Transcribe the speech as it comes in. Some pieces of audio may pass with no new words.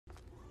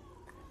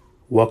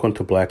Welcome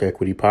to Black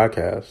Equity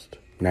Podcast.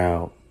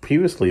 Now,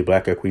 previously,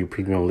 Black Equity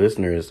Premium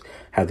listeners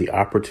had the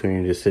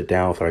opportunity to sit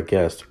down with our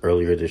guests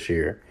earlier this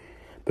year.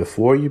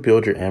 Before you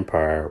build your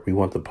empire, we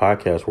want the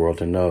podcast world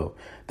to know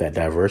that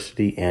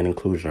diversity and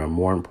inclusion are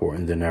more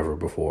important than ever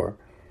before.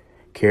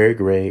 Carrie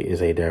Gray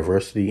is a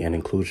diversity and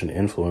inclusion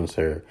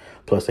influencer,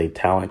 plus a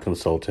talent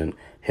consultant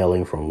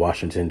hailing from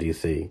Washington,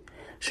 D.C.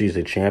 She's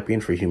a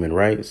champion for human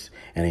rights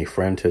and a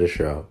friend to the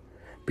show.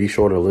 Be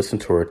sure to listen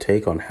to her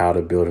take on how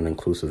to build an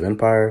inclusive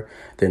empire,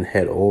 then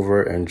head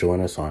over and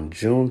join us on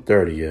June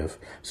 30th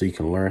so you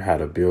can learn how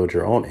to build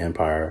your own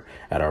empire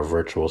at our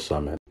virtual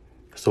summit.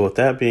 So with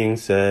that being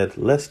said,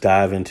 let's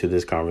dive into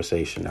this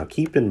conversation. Now,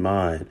 keep in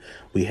mind,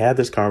 we had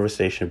this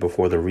conversation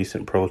before the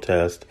recent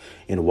protest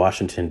in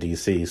Washington,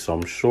 D.C., so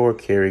I'm sure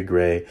Carrie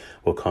Gray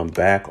will come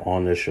back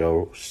on the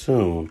show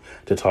soon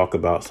to talk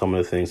about some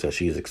of the things that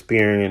she's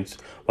experienced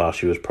while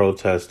she was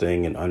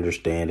protesting and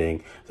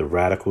understanding the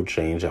radical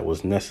change that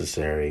was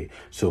necessary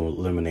to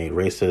eliminate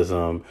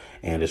racism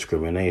and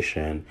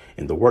discrimination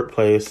in the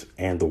workplace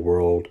and the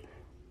world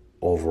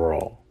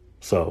overall.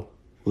 So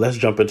let's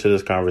jump into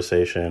this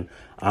conversation.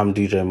 I'm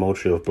DJ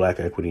Moultrie of Black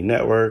Equity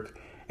Network,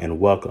 and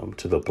welcome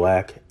to the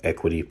Black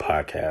Equity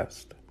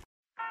Podcast.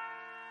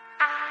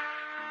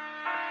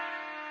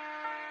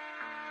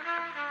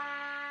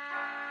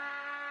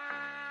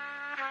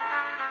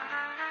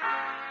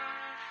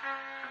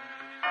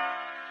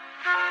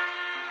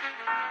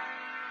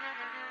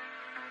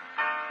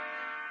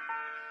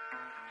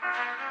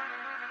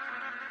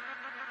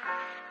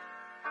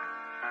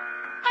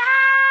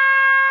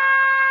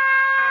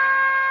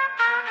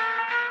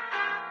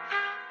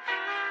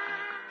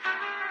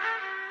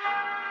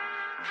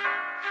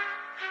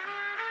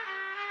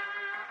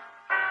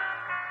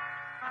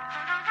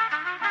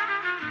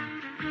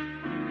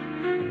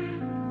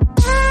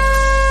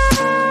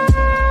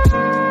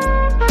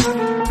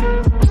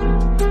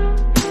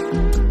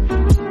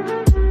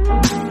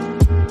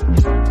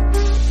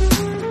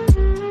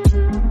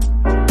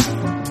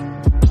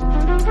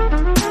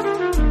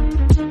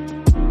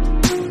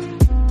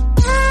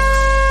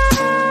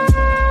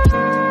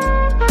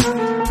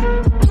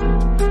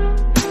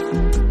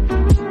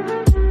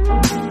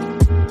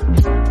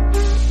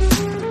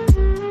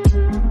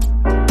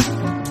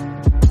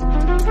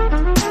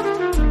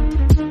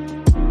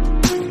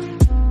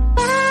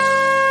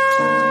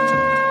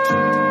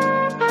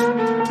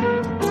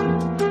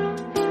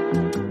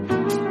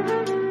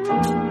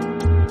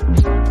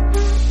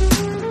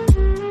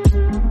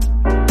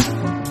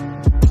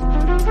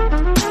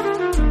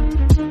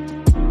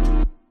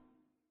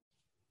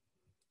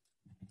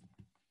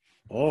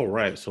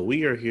 So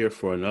we are here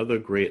for another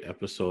great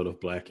episode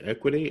of Black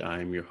Equity. I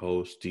am your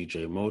host,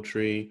 DJ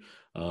Moultrie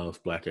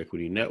of Black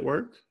Equity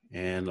Network.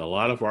 And a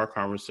lot of our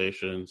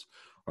conversations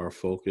are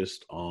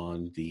focused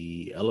on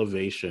the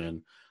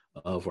elevation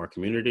of our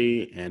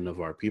community and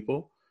of our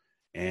people.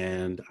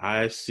 And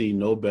I see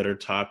no better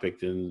topic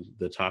than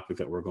the topic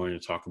that we're going to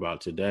talk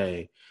about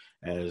today.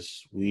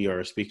 As we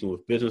are speaking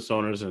with business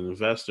owners and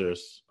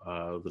investors,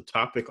 the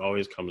topic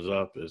always comes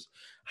up is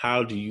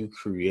how do you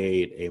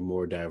create a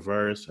more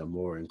diverse, a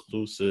more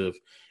inclusive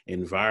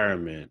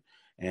environment?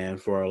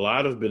 And for a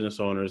lot of business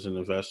owners and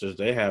investors,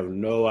 they have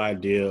no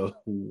idea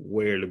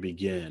where to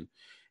begin.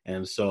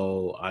 And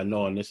so I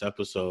know in this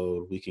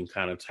episode, we can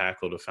kind of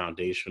tackle the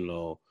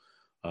foundational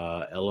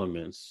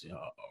elements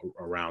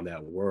around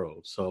that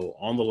world. So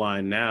on the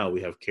line now,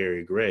 we have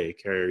Carrie Gray.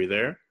 Carrie, are you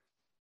there?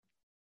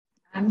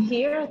 I'm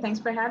here. Thanks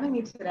for having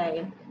me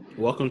today.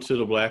 Welcome to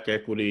the Black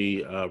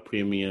Equity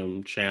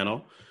Premium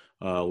channel.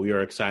 We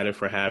are excited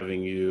for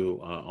having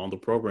you on the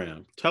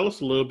program. Tell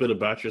us a little bit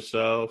about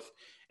yourself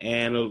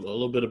and a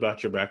little bit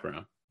about your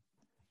background.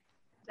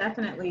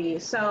 Definitely.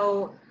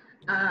 So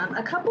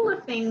a couple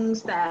of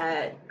things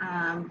that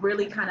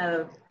really kind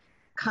of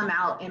come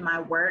out in my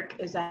work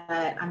is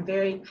that I'm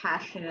very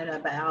passionate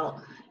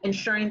about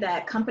ensuring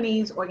that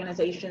companies,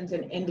 organizations,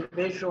 and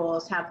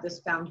individuals have this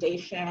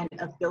foundation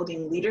of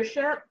building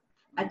leadership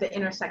at the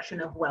intersection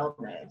of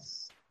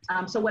wellness.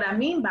 So what I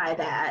mean by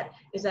that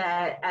is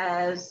that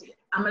as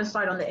I'm going to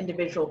start on the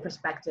individual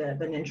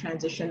perspective and then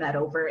transition that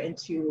over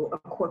into a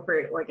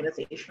corporate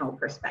organizational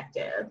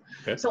perspective.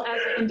 Okay. So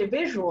as an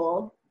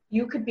individual,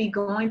 you could be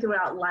going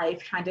throughout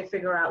life trying to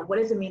figure out what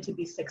does it mean to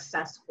be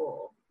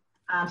successful.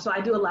 So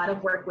I do a lot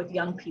of work with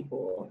young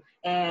people,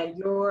 and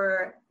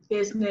your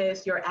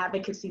business, your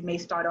advocacy may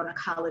start on a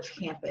college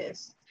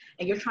campus,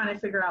 and you're trying to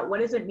figure out what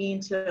does it mean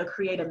to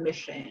create a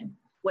mission?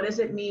 What does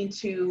it mean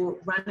to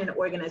run an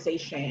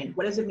organization?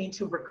 What does it mean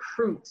to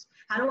recruit?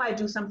 How do I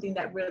do something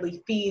that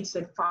really feeds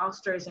and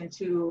fosters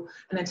into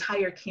an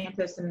entire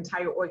campus and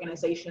entire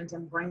organizations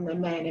and bring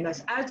them in? And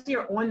as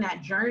you're on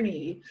that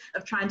journey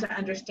of trying to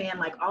understand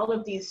like all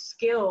of these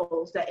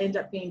skills that end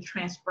up being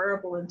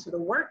transferable into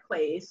the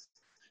workplace,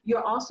 you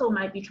also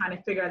might be trying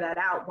to figure that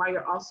out while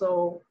you're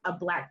also a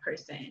Black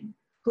person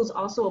who's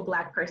also a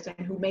Black person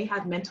who may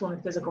have mental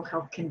and physical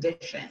health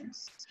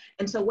conditions.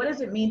 And so what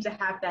does it mean to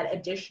have that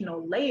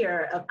additional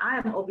layer of I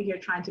am over here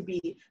trying to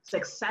be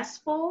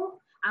successful,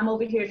 I'm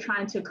over here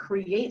trying to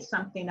create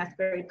something that's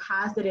very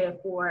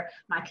positive for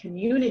my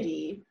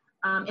community.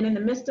 And in the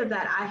midst of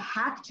that, I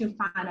have to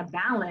find a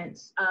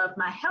balance of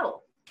my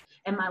health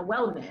and my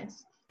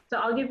wellness. So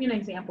I'll give you an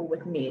example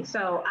with me.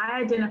 So I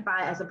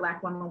identify as a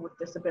Black woman with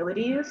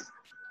disabilities.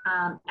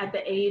 At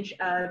the age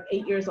of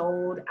 8 years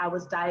old, I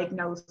was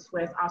diagnosed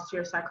with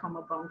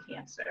osteosarcoma bone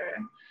cancer.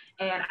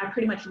 And I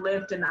pretty much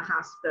lived in the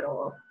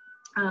hospital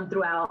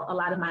throughout a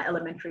lot of my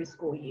elementary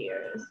school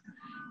years.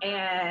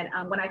 And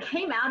when I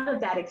came out of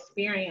that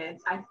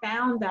experience, I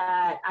found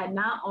that I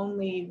not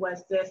only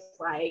was this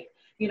like,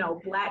 you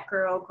know, Black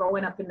girl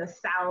growing up in the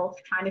South,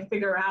 trying to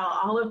figure out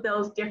all of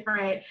those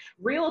different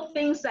real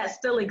things that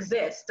still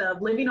exist,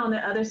 of living on the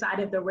other side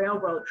of the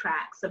railroad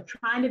tracks, of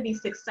trying to be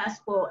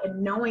successful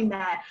and knowing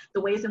that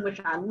the ways in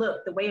which I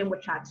look, the way in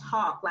which I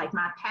talk, like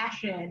my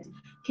passions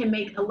can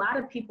make a lot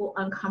of people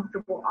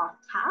uncomfortable off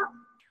top.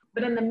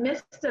 But in the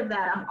midst of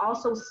that, I'm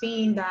also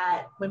seeing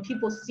that when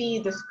people see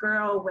this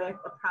girl with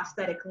a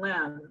prosthetic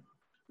limb,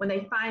 when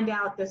they find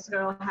out this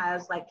girl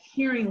has like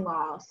hearing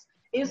loss,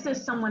 is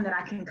this someone that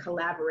I can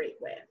collaborate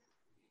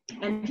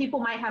with? And people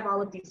might have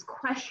all of these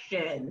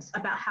questions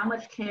about how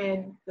much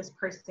can this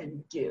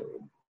person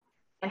do?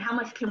 And how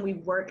much can we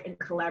work and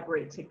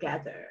collaborate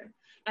together?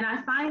 And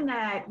I find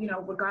that, you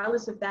know,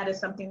 regardless if that is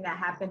something that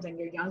happens in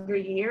your younger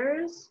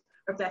years,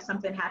 or if that's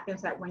something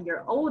happens that when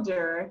you're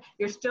older,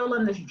 you're still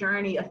on this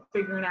journey of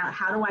figuring out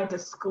how do I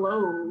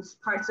disclose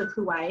parts of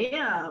who I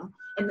am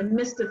in the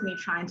midst of me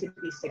trying to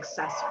be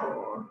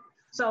successful.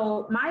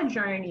 So my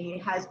journey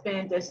has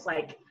been this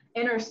like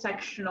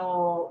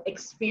intersectional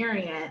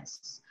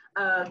experience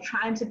of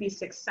trying to be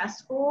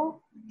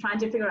successful, trying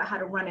to figure out how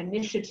to run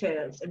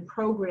initiatives and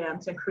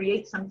programs and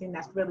create something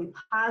that's really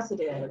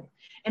positive,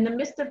 in the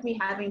midst of me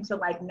having to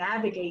like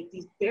navigate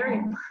these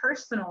very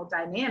personal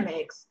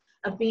dynamics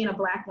of being a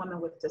Black woman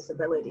with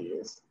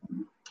disabilities.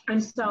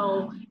 And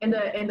so in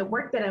the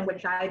work that in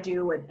which I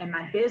do in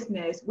my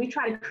business, we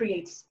try to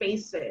create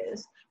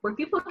spaces where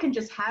people can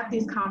just have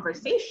these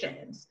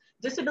conversations.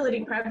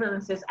 Disability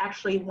prevalence is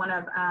actually one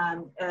of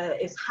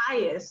is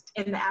highest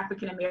in the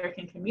African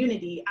American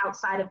community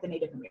outside of the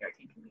Native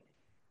American community.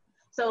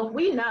 So if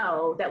we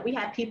know that we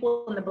have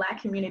people in the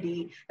Black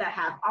community that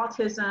have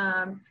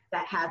autism,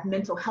 that have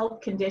mental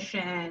health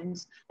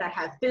conditions, that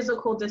have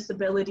physical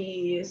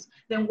disabilities,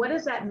 then what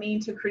does that mean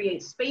to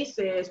create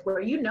spaces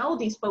where you know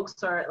these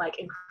folks are like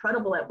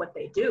incredible at what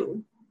they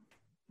do?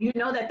 You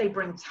know that they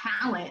bring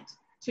talent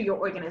to your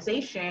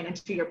organization and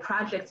to your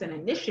projects and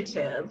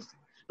initiatives,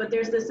 but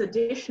there's this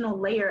additional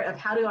layer of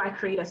how do I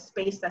create a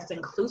space that's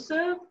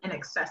inclusive and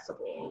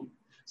accessible?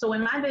 So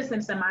in my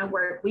business and my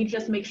work, we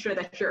just make sure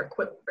that you're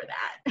equipped for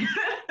that.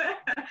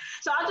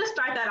 So I'll just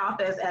start that off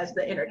as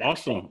the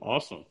introduction.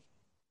 Awesome.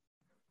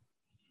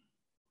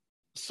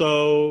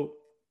 So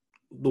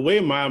the way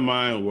my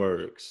mind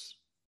works,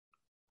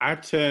 I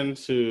tend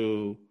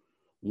to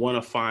want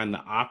to find the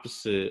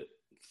opposite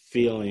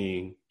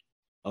feeling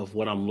of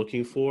what I'm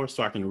looking for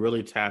so I can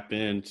really tap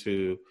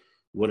into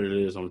what it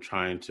is I'm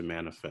trying to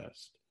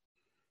manifest.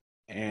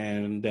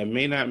 And that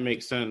may not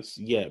make sense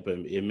yet, but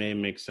it may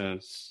make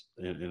sense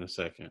in a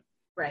second.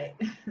 Right.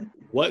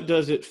 What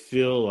does it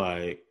feel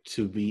like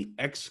to be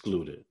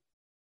excluded?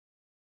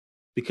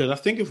 Because I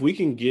think if we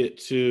can get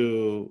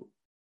to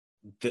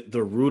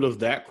the root of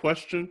that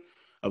question,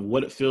 of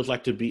what it feels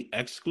like to be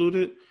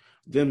excluded,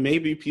 then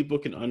maybe people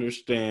can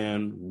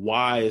understand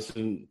why it's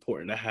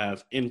important to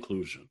have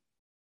inclusion.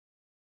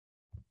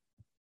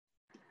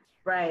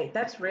 Right,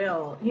 that's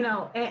real. You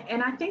know,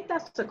 and I think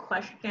that's a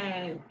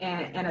question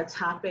and a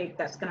topic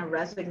that's going to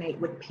resonate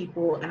with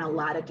people in a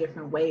lot of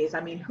different ways.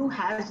 I mean, who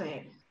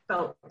hasn't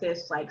felt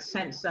this like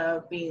sense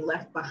of being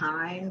left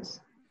behind,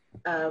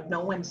 of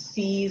no one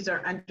sees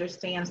or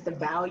understands the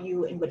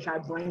value in which I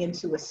bring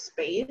into a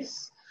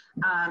space?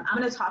 I'm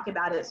going to talk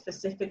about it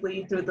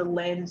specifically through the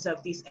lens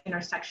of these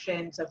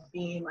intersections of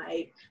being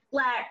like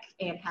Black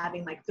and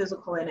having like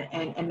physical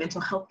and mental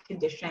health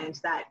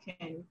conditions that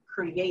can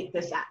create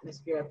this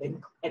atmosphere of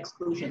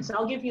exclusion. So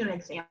I'll give you an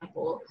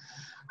example.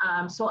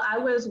 So I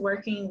was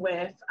working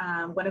with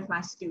one of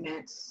my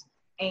students,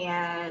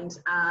 and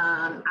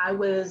I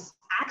was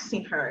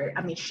asking her,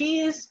 I mean, she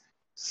is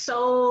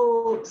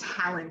so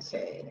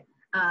talented.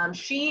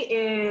 She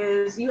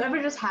is, you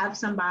ever just have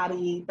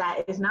somebody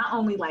that is not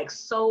only like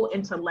so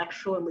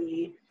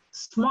intellectually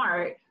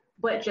smart,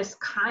 but just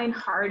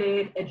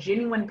kind-hearted, a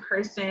genuine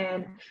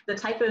person, the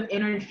type of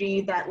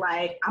energy that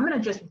like, I'm gonna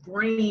just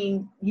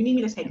bring, you need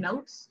me to take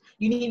notes?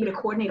 You need me to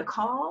coordinate a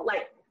call?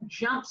 Like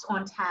jumps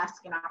on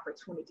task and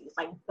opportunities,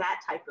 like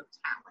that type of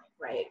talent,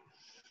 right?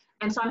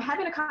 And so I'm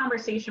having a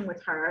conversation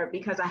with her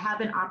because I have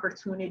an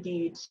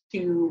opportunity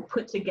to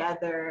put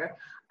together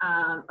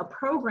a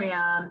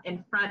program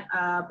in front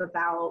of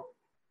about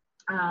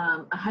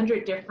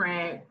 100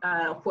 different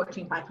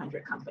Fortune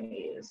 500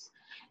 companies.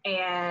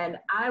 And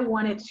I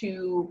wanted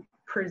to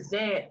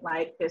present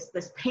like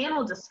this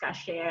panel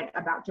discussion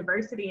about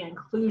diversity and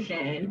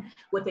inclusion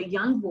with a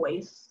young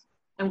voice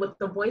and with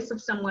the voice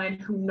of someone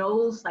who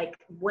knows like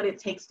what it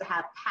takes to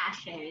have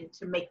passion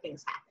to make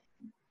things happen.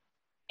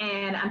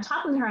 And I'm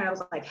talking to her and I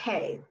was like,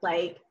 hey,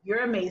 like,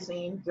 you're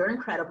amazing. You're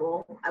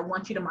incredible. I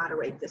want you to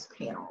moderate this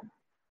panel.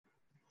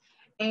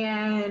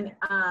 And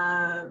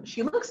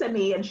she looks at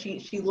me and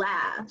she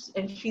laughs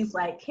and she's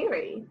like,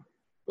 Carrie,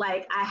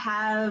 like,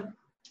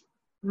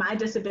 my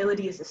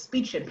disability is a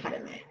speech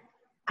impediment.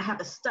 I have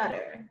a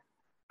stutter.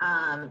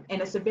 And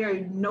it's a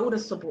very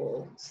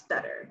noticeable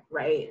stutter,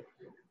 right?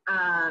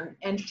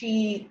 And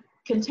she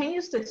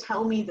continues to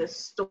tell me this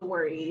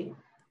story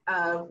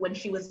of when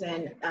she was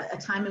in a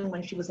time in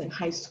when she was in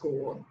high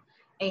school,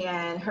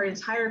 and her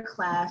entire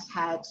class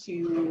had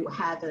to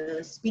have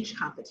a speech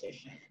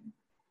competition,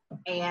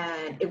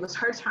 and it was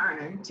her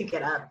turn to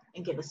get up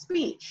and give a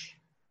speech.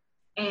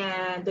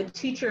 And the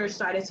teacher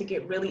started to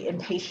get really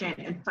impatient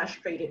and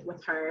frustrated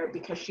with her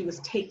because she was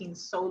taking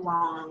so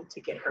long to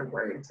get her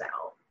words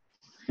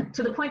out,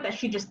 to the point that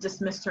she just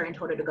dismissed her and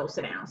told her to go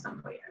sit down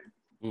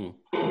somewhere.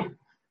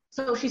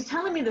 So she's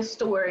telling me this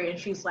story and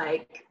she's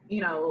like, you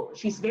know,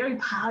 she's very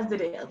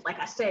positive. Like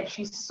I said,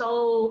 she's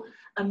so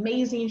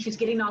amazing. She's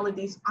getting all of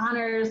these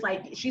honors.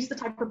 Like, she's the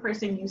type of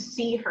person you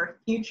see her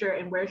future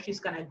and where she's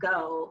going to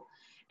go.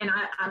 And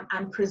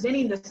I'm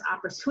presenting this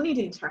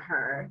opportunity to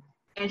her,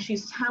 and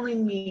she's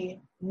telling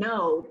me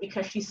no,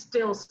 because she's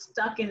still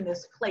stuck in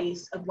this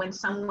place of when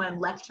someone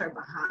left her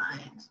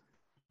behind,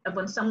 of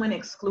when someone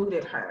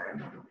excluded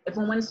her,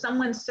 when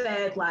someone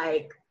said,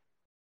 like,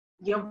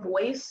 your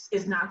voice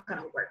is not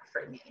going to work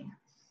for me.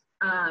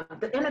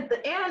 And at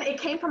the end, it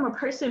came from a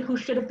person who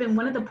should have been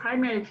one of the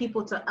primary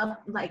people to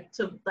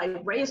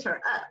raise her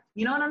up.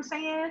 You know what I'm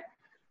saying?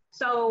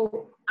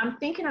 So I'm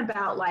thinking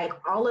about, like,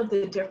 all of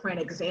the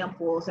different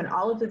examples and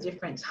all of the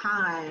different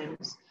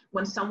times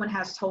when someone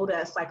has told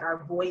us, like,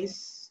 our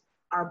voice,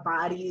 our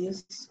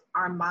bodies,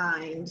 our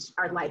minds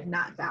are, like,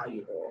 not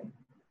valuable.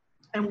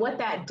 And what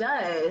that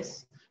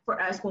does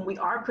for us when we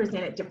are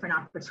presented different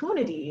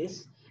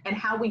opportunities, and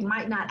how we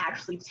might not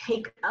actually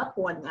take up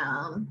on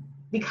them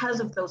because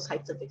of those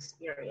types of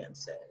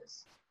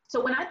experiences. So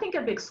when I think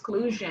of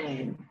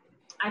exclusion,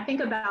 I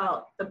think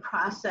about the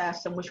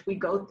process in which we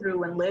go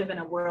through and live in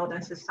a world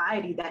and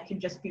society that can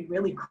just be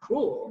really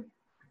cruel,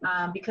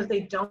 because they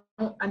don't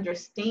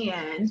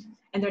understand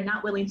and they're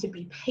not willing to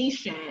be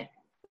patient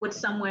with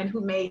someone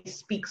who may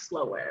speak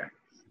slower.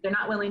 They're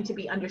not willing to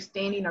be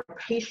understanding or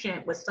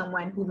patient with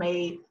someone who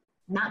may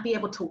not be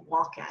able to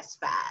walk as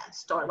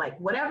fast, or, like,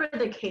 whatever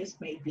the case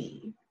may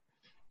be.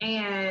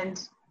 And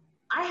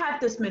I have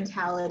this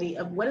mentality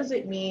of, what does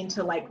it mean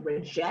to, like,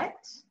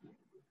 reject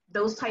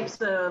those types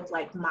of,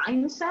 like,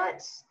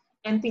 mindsets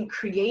and think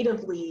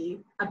creatively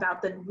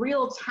about the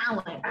real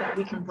talent that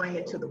we can bring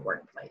into the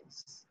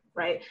workplace,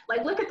 right?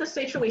 Like, look at the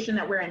situation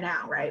that we're in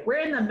now, right? We're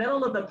in the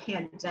middle of a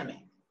pandemic.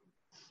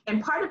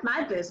 And part of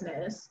my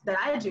business that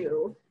I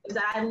do is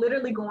that I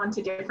literally go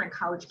onto different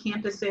college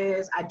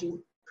campuses. I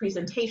do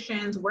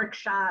presentations,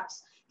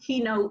 workshops,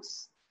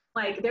 keynotes.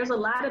 Like, there's a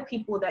lot of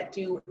people that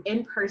do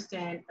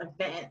in-person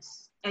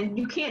events, and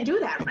you can't do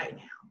that right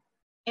now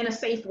in a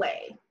safe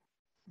way.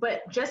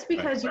 But just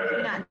because you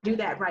cannot do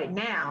that right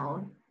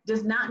now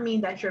does not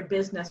mean that your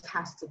business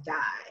has to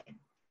die.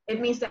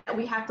 It means that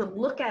we have to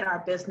look at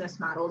our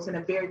business models in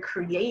a very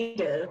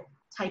creative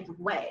type of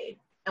way.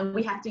 And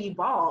we have to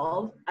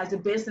evolve as a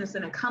business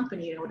and a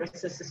company in order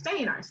to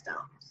sustain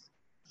ourselves.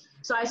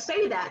 So I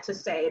say that to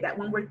say that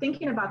when we're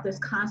thinking about this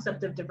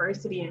concept of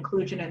diversity and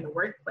inclusion in the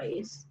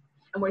workplace,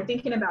 and we're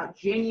thinking about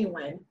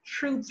genuine,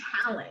 true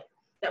talent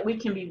that we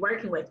can be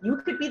working with, you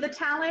could be the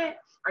talent,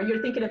 or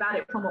you're thinking about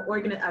it from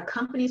a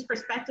company's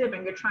perspective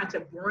and you're trying to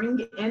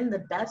bring in the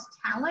best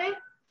talent,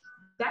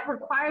 that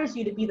requires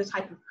you to be the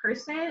type of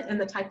person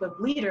and the type of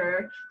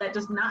leader that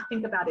does not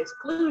think about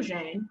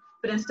exclusion,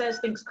 but instead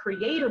thinks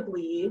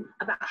creatively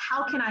about,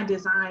 how can I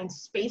design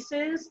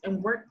spaces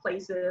and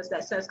workplaces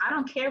that says, I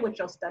don't care what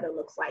your stutter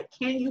looks like.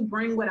 Can you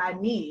bring what I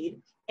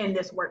need in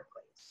this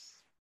workplace?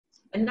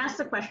 And that's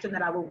the question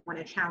that I would want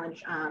to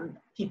challenge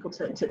people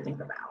to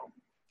think about.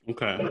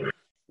 Okay.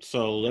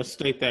 So let's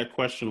state that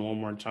question one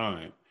more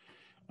time.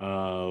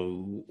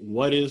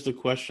 What is the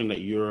question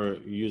that you're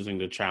using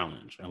to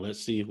challenge? And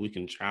let's see if we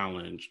can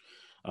challenge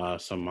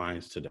some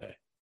minds today.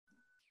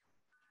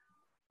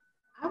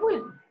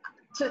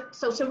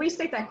 To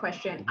restate that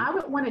question, I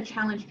would want to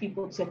challenge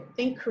people to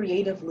think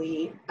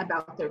creatively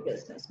about their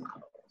business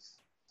models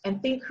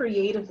and think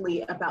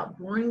creatively about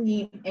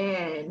bringing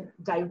in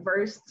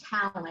diverse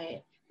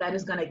talent that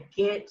is going to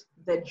get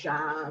the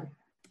job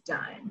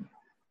done.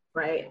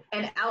 Right.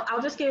 And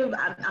I'll just give,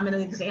 I'm an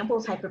example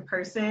type of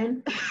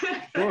person.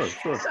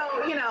 Sure.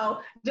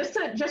 So, just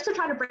to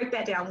try to break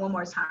that down one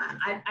more time,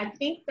 I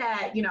think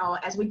that,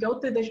 as we go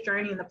through this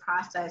journey in the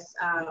process,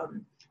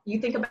 you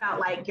think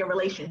about, like, your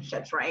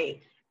relationships, right?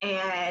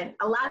 And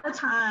a lot of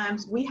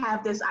times we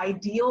have this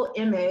ideal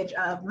image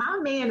of, my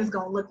man is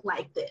going to look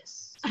like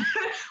this,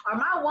 or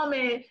my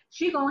woman,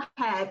 she going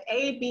to have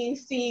A, B,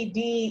 C,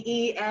 D,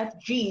 E, F,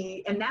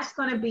 G, and that's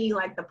going to be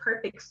like the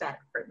perfect set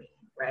for me,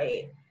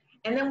 right?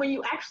 And then when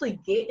you actually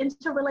get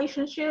into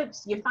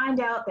relationships, you find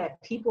out that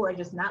people are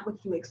just not what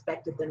you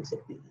expected them to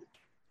be.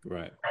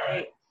 Right.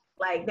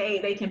 Like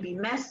they can be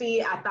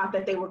messy. I thought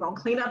that they were going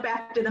to clean up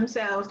after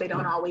themselves. They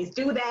don't always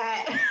do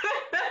that.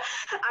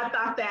 I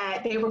thought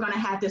that they were going to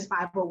have this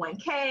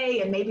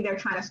 501k and maybe they're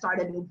trying to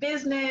start a new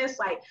business.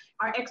 Like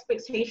our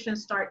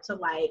expectations start to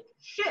like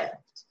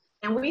shift.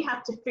 And we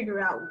have to figure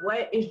out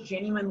what is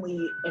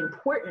genuinely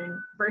important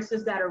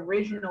versus that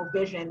original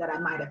vision that I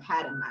might have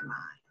had in my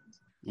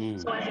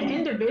mind. So as an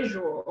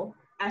individual,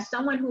 as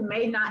someone who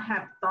may not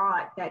have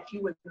thought that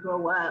you would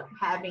grow up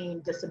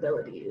having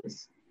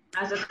disabilities,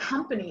 as a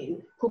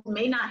company who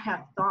may not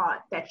have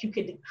thought that you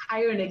could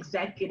hire an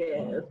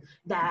executive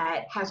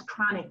that has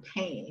chronic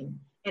pain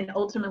and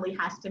ultimately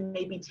has to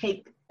maybe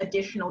take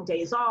additional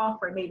days off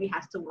or maybe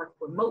has to work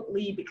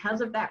remotely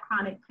because of that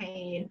chronic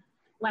pain,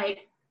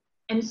 like,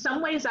 in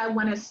some ways, I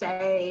want to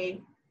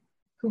say,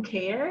 who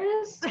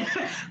cares?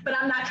 But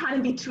I'm not trying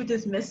to be too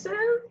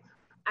dismissive.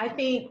 I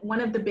think one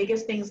of the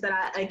biggest things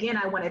that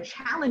I want to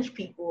challenge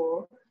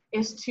people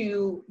is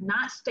to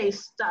not stay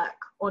stuck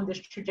on this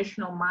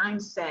traditional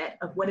mindset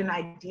of what an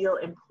ideal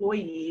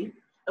employee,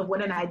 of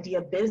what an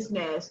ideal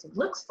business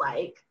looks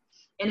like.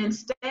 And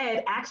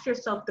instead, ask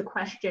yourself the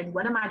question,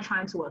 what am I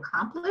trying to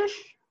accomplish?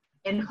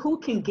 And who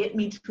can get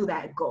me to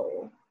that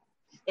goal?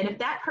 And if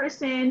that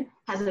person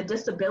has a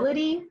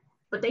disability,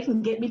 but they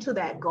can get me to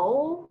that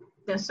goal,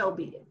 then so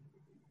be it.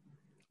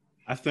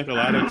 I think a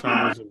lot of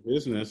times in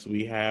business,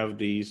 we have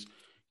these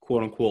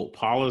quote unquote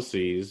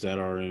policies that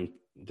are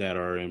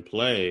in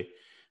play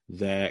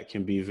that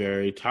can be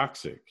very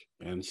toxic.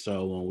 And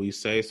so when we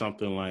say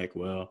something like,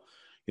 well,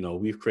 you know,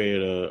 we've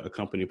created a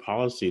company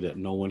policy that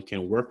no one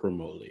can work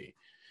remotely.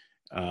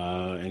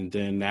 And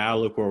then now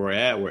look where we're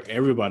at, where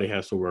everybody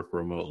has to work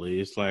remotely.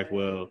 It's like,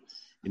 well,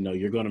 you know,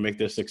 you're going to make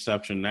this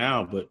exception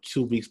now, but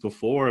 2 weeks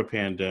before a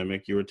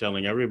pandemic, you were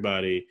telling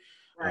everybody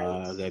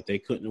that they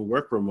couldn't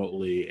work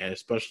remotely,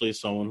 especially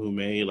someone who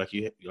may, like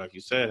you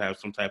said, have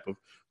some type of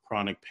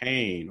chronic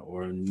pain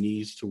or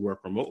needs to work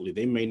remotely.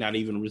 They may not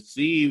even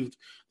received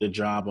the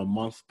job a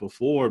month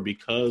before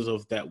because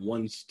of that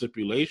one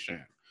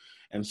stipulation.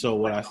 And so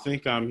what I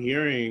think I'm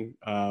hearing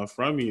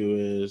from you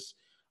is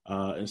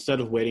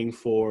instead of waiting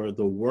for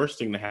the worst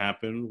thing to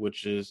happen,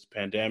 which is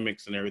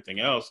pandemics and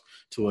everything else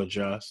to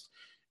adjust,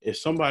 if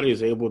somebody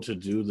is able to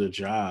do the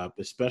job,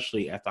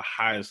 especially at the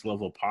highest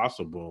level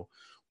possible,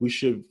 we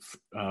should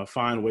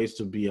find ways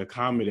to be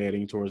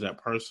accommodating towards that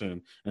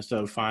person instead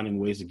of finding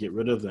ways to get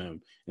rid of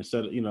them.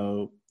 Instead of, you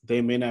know, they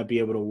may not be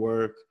able to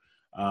work,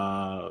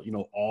 you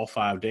know, all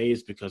 5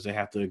 days because they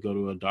have to go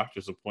to a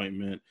doctor's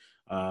appointment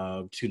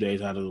 2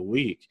 days out of the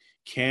week.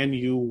 Can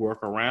you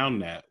work around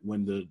that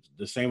when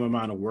the same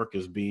amount of work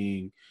is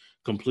being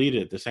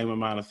completed, the same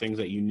amount of things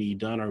that you need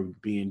done are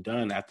being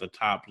done at the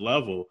top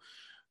level?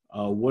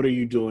 What are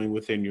you doing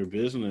within your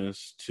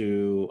business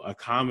to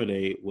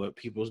accommodate what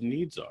people's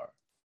needs are?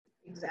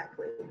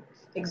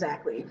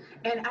 Exactly.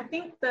 And I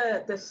think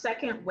the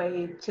second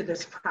wave to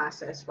this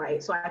process,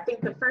 right? So I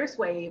think the first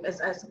wave is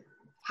us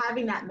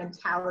having that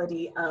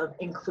mentality of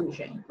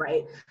inclusion,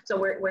 right? So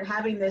we're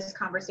having this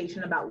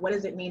conversation about what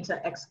does it mean to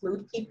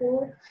exclude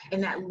people,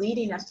 and that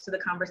leading us to the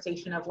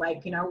conversation of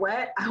like, you know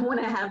what, I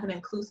want to have an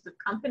inclusive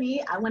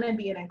company. I want to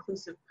be an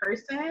inclusive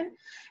person.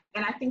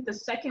 And I think the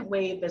second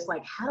wave is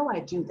like, how do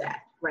I do that,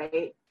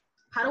 right?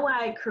 How do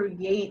I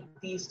create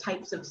these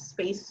types of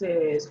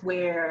spaces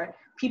where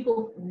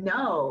people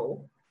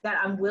know that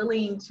I'm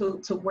willing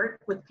to work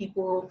with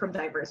people from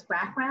diverse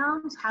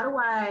backgrounds? How do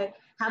I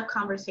have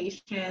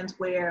conversations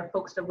where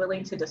folks are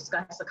willing to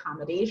discuss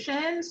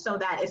accommodations so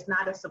that it's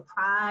not a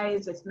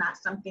surprise, it's not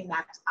something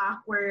that's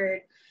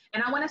awkward?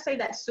 And I want to say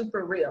that's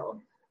super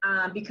real.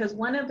 Because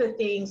one of the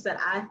things that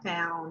I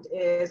found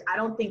is I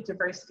don't think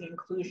diversity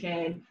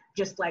inclusion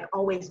just like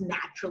always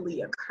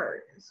naturally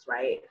occurs,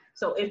 right?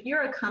 So if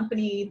you're a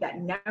company that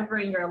never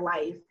in your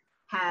life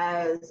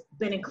has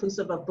been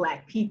inclusive of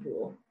Black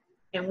people,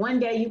 and one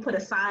day you put a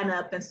sign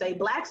up and say,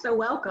 Blacks are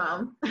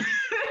welcome,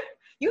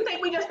 you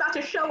think we just about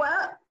to show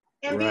up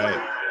and be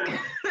like,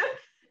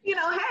 you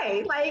know,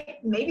 hey, like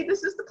maybe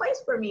this is the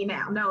place for me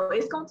now. No,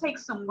 it's gonna take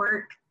some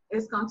work.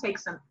 It's going to take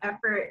some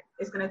effort.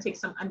 It's going to take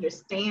some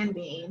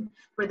understanding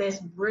for this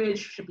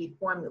bridge to be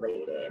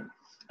formulated.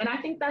 And I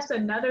think that's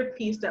another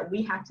piece that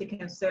we have to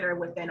consider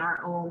within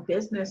our own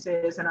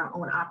businesses and our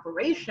own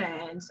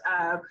operations.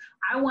 I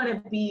want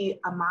to be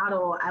a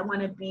model. I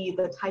want to be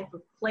the type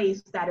of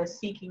place that is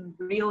seeking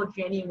real,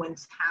 genuine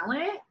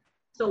talent.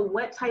 So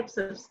what types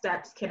of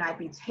steps can I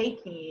be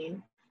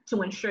taking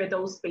to ensure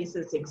those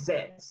spaces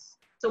exist?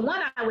 So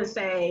one, I would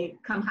say,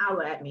 come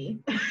holler at me.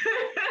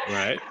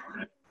 Right.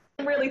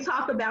 Really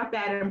talk about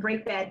that and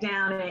break that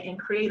down and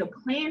create a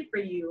plan for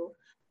you.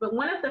 But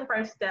one of the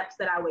first steps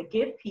that I would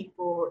give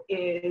people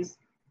is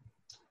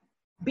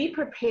be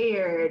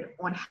prepared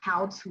on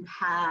how to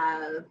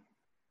have,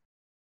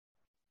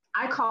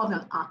 I call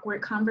them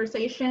awkward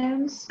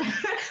conversations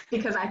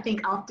because I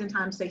think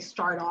oftentimes they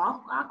start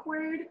off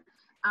awkward.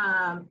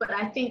 But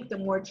I think the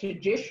more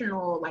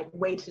traditional like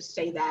way to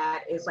say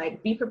that is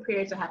like, be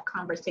prepared to have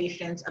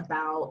conversations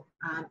about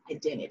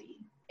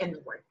identity in the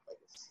workplace.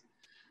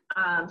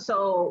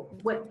 So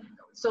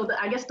So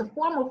I guess the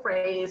formal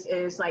phrase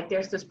is like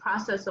there's this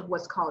process of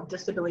what's called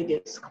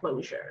disability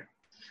disclosure.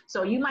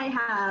 So you might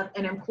have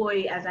an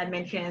employee, as I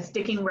mentioned,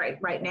 sticking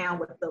right now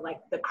with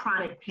the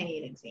chronic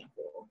pain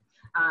example.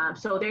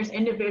 So there's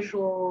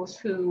individuals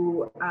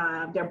who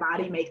their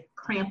body may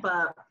cramp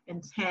up,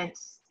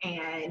 intense,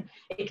 and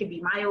it could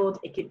be mild,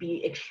 it could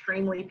be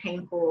extremely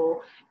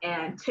painful.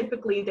 And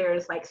typically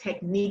there's like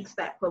techniques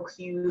that folks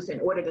use in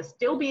order to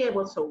still be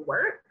able to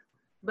work,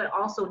 but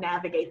also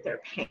navigate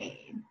their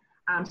pain.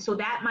 So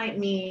that might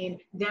mean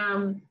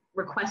them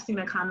requesting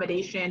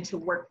accommodation to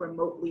work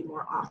remotely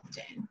more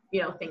often,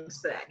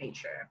 things to that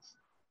nature.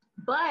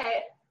 But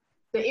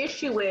the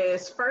issue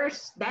is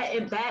first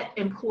that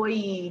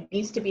employee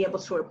needs to be able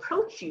to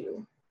approach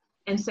you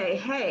and say,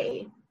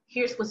 hey,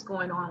 here's what's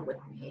going on with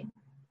me.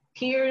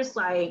 Here's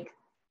like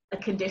a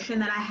condition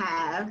that I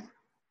have.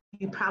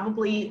 You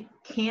probably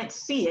can't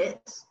see it.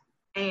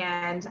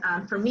 And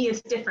for me,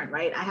 it's different,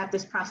 right? I have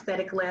this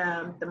prosthetic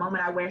limb. The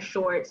moment I wear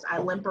shorts, I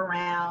limp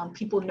around.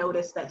 People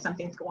notice that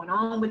something's going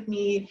on with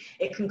me.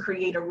 It can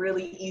create a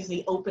really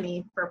easy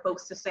opening for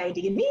folks to say, do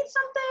you need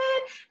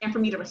something? And for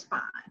me to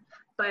respond.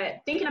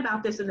 But thinking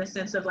about this in the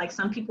sense of like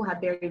some people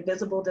have very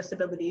visible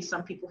disabilities,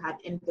 some people have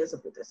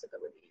invisible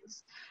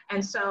disabilities.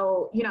 And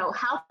so,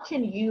 how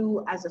can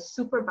you as a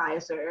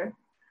supervisor,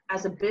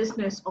 as a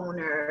business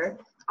owner,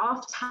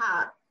 off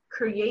top,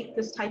 create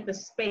this type of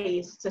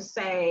space to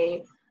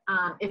say,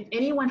 if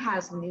anyone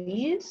has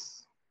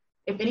needs,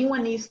 if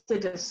anyone needs to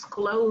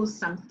disclose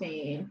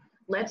something,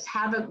 let's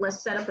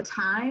set up a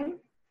time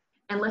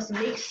and let's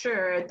make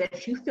sure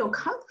that you feel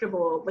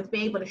comfortable with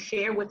being able to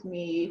share with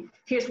me,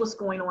 here's what's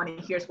going on and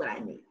here's what I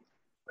need,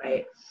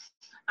 right?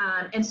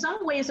 And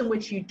some ways in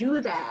which you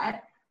do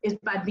that is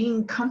by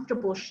being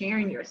comfortable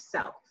sharing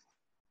yourself.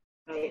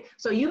 Right?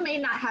 So you may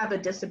not have a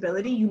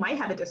disability, you might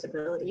have a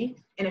disability.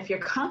 And if you're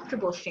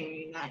comfortable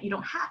sharing that, you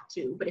don't have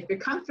to, but if you're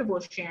comfortable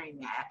sharing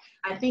that,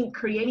 I think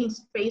creating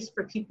space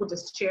for people to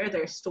share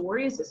their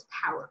stories is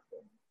powerful,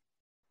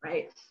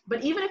 right?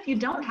 But even if you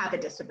don't have a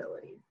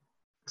disability,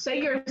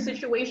 say you're in a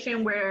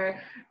situation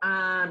where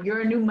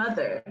you're a new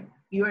mother,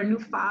 you're a new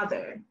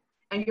father,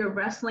 and you're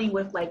wrestling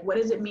with like, what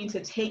does it mean to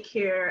take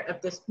care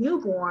of this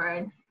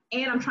newborn?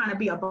 And I'm trying to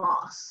be a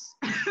boss.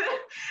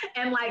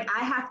 And like,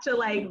 I have to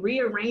like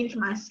rearrange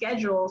my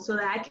schedule so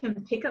that I can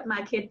pick up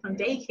my kid from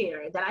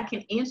daycare, that I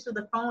can answer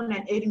the phone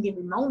at any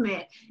given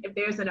moment if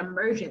there's an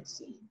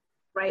emergency,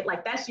 right?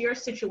 Like that's your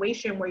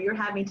situation where you're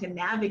having to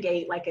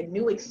navigate like a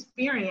new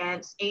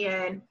experience,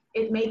 and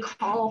it may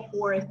call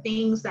for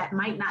things that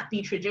might not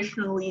be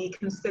traditionally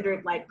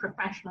considered like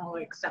professional or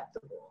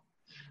acceptable.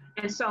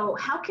 And so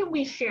how can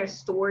we share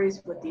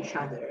stories with each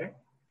other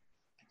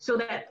so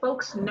that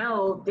folks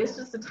know this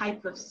is the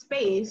type of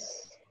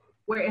space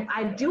where if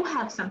I do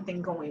have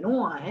something going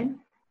on,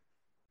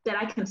 that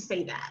I can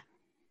say that.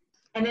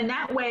 And in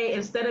that way,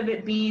 instead of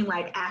it being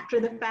like after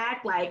the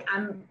fact, like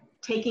I'm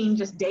taking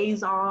just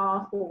days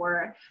off,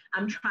 or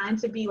I'm trying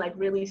to be like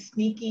really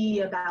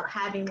sneaky about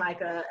having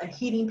like a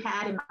heating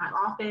pad in my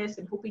office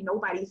and hoping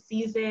nobody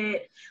sees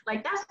it,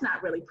 like that's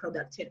not really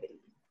productivity.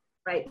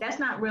 Right? That's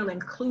not real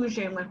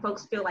inclusion when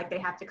folks feel like they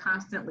have to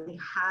constantly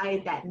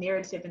hide that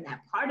narrative and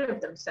that part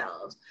of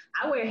themselves.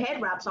 I wear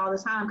head wraps all the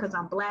time because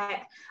I'm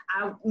Black.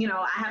 I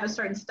have a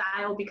certain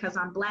style because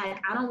I'm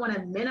Black. I don't want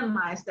to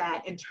minimize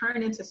that and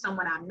turn into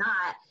someone I'm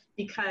not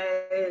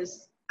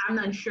because I'm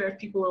unsure if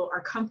people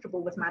are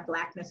comfortable with my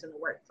Blackness in the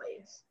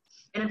workplace.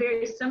 In a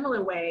very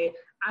similar way,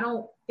 I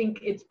don't think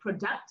it's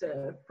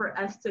productive for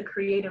us to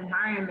create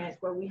environments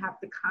where we have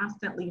to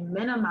constantly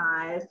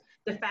minimize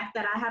the fact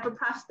that I have a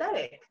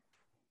prosthetic,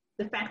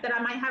 the fact that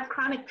I might have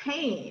chronic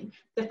pain,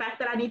 the fact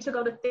that I need to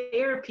go to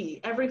therapy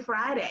every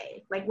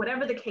Friday, like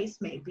whatever the case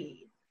may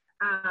be.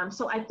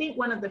 So I think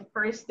one of the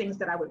first things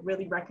that I would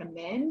really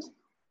recommend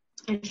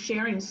in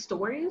sharing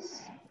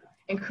stories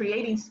and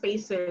creating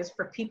spaces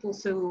for people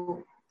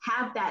to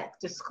have that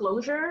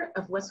disclosure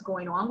of what's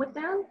going on with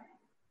them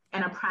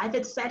in a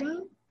private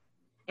setting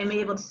and be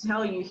able to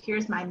tell you,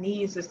 here's my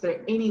needs, is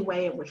there any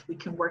way in which we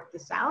can work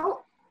this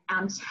out?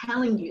 I'm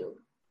telling you,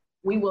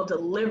 we will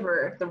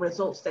deliver the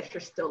results that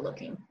you're still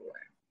looking for.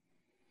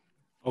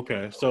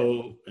 Okay,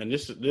 so, and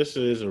this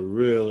is a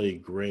really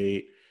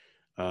great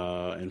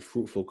and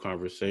fruitful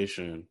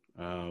conversation.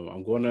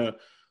 I'm going to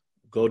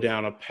go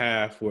down a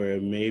path where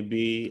it may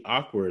be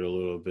awkward a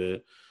little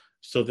bit,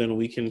 so then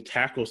we can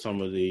tackle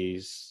some of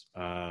these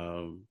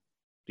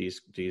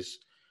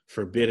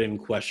forbidden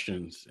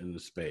questions in the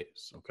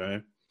space.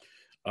 Okay.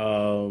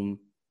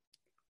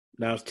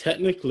 Now,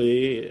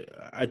 technically,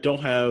 I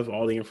don't have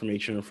all the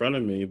information in front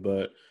of me,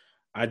 but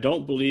I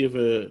don't believe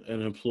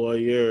an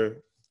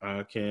employer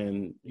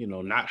can,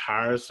 not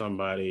hire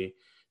somebody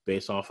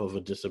based off of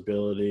a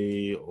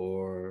disability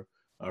or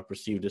a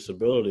perceived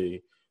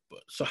disability.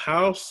 So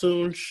how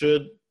soon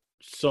should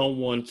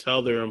someone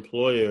tell their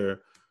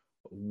employer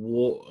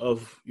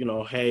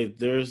hey,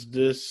 there's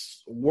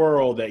this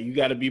world that you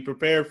got to be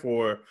prepared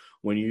for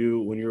when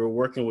you're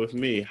working with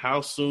me?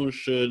 How soon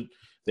should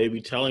they be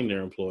telling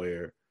their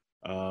employer?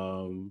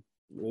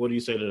 What do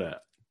you say to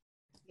that?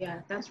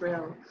 Yeah, that's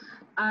real.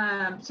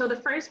 So the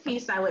first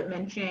piece I would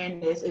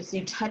mention is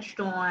you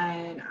touched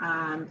on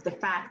the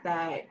fact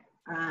that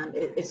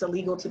it's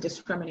illegal to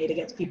discriminate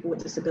against people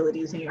with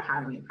disabilities in your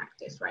hiring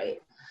practice,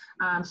 right?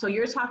 So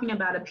you're talking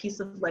about a piece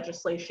of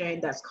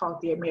legislation that's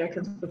called the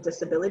Americans with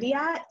Disability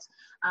Act.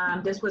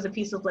 This was a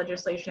piece of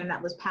legislation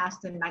that was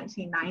passed in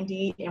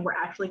 1990, and we're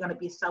actually going to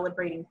be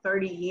celebrating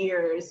 30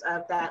 years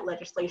of that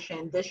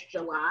legislation this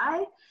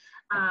July.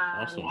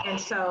 Awesome. And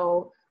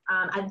so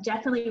I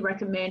definitely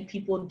recommend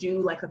people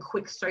do like a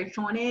quick search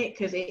on it,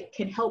 because it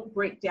can help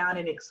break down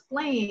and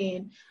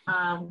explain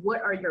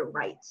what are your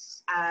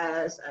rights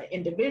as an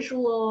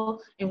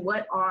individual and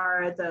what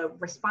are the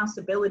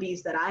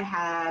responsibilities that I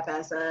have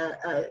as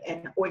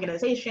an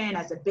organization,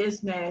 as a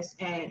business,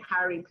 and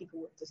hiring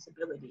people with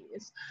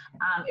disabilities.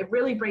 It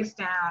really breaks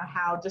down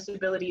how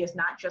disability is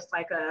not just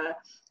like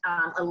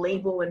a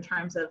label in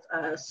terms of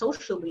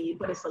socially,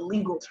 but it's a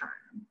legal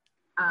term.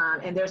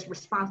 And there's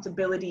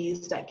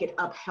responsibilities that get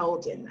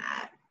upheld in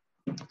that.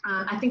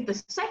 I think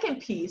the second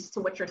piece to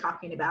what you're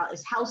talking about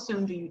is how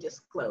soon do you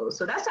disclose?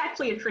 So that's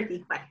actually a tricky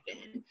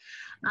question,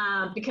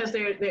 because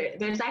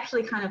there's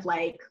actually kind of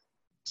like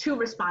two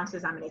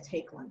responses I'm going to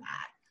take on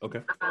that.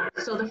 Okay.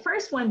 So the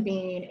first one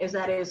being is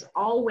that it is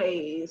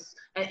always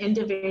an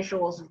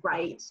individual's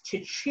right to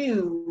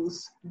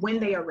choose when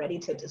they are ready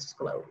to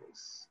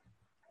disclose.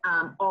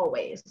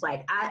 Always.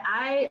 Like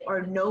I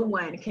or no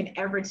one can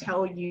ever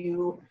tell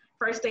you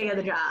first day of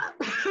the job,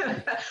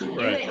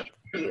 Right.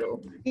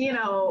 you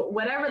know,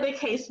 whatever the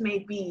case may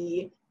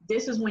be,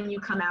 this is when you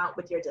come out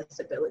with your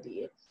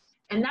disability.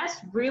 And that's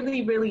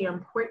really, really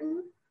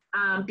important,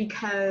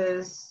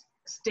 because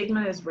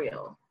stigma is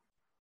real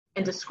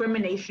and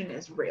discrimination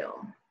is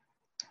real.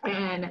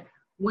 And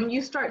when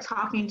you start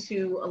talking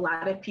to a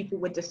lot of people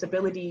with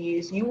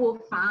disabilities, you will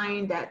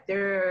find that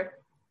their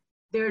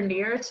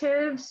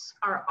narratives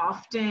are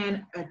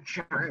often a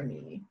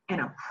journey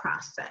and a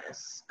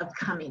process of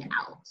coming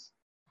out.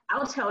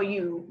 I'll tell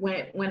you,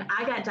 when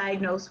I got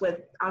diagnosed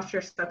with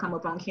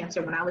osteosarcoma bone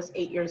cancer when I was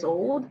 8 years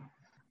old,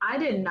 I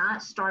did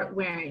not start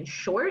wearing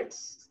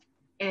shorts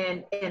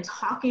and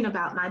talking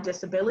about my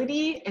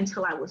disability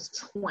until I was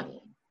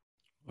 20.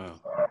 Wow.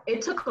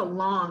 It took a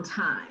long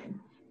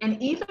time.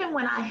 And even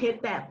when I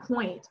hit that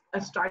point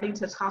of starting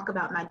to talk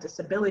about my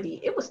disability,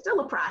 it was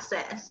still a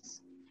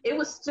process. It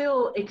was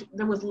still,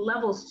 there was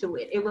levels to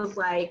it. It was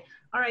like,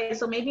 all right,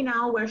 so maybe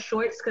now I'll wear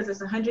shorts because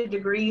it's 100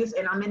 degrees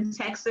and I'm in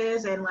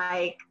Texas, and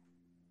like,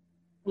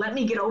 let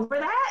me get over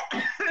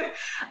that.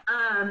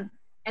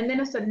 And then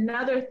it's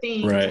another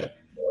thing Right. to have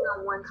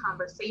one-on-one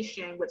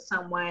conversation with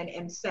someone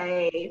and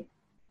say,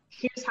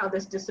 here's how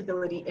this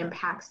disability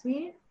impacts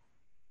me.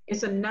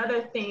 It's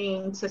another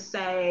thing to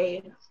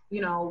say,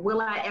 you know,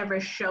 will I ever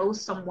show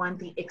someone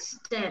the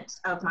extent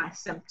of my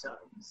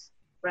symptoms?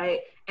 Right.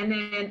 And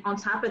then on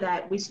top of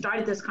that, we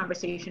started this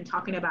conversation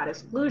talking about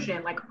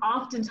exclusion. Like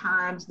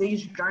oftentimes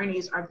these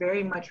journeys are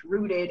very much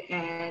rooted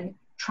in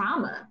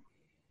trauma.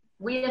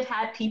 We have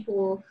had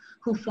people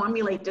who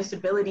formulate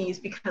disabilities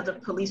because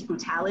of police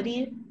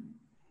brutality,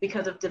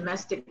 because of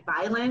domestic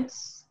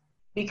violence,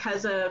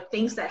 because of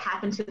things that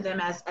happened to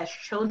them as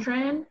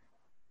children.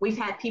 We've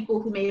had people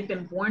who may have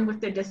been born with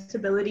their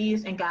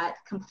disabilities and got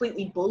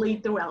completely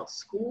bullied throughout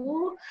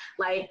school.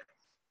 Like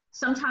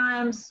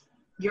sometimes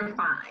you're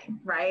fine,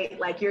 right?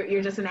 Like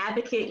you're just an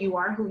advocate, you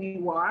are who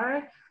you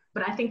are.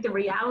 But I think the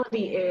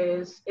reality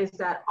is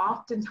that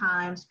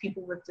oftentimes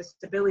people with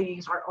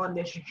disabilities are on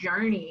this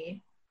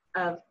journey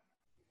of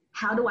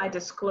how do I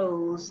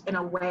disclose in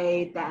a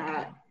way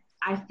that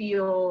I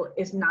feel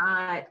is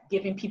not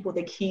giving people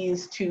the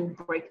keys to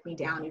break me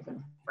down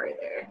even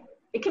further.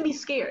 It can be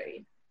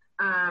scary.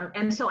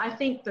 And so I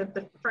think that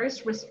the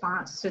first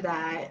response to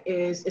that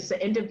is it's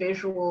the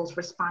individual's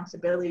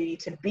responsibility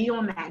to be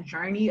on that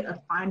journey of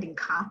finding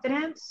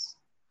confidence,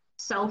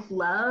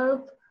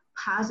 self-love,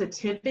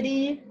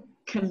 positivity,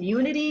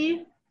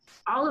 community,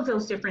 all of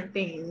those different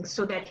things,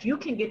 so that you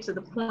can get to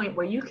the point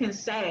where you can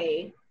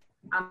say,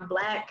 I'm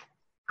Black,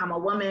 I'm a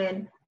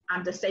woman,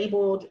 I'm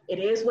disabled, it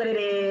is what it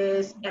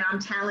is, and I'm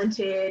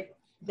talented,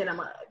 then a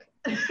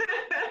mug.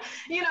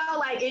 You know,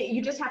 like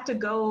you just have to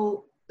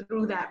go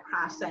through that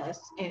process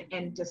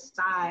and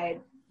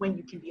decide when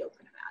you can be open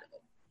about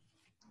it.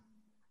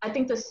 I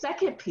think the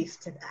second piece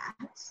to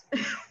that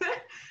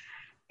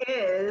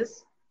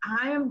is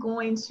I am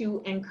going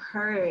to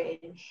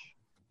encourage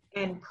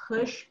and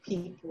push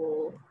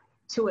people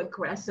to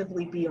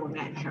aggressively be on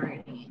that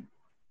journey,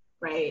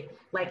 right?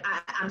 Like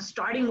I'm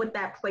starting with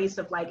that place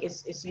of like,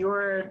 it's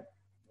your,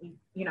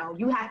 you know,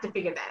 you have to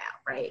figure that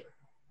out, right?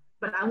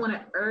 But I want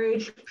to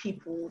urge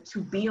people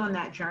to be on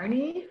that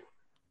journey.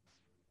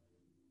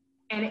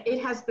 And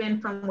it has been,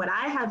 from what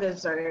I have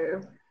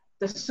observed,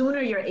 the sooner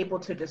you're able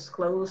to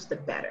disclose, the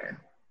better.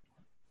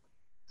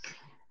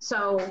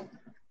 So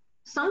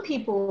some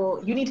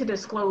people, you need to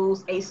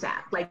disclose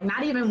ASAP, like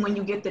not even when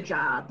you get the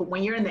job, but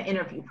when you're in the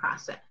interview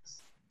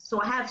process.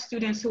 So I have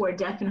students who are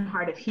deaf and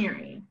hard of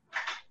hearing,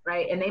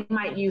 right? And they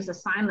might use a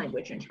sign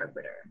language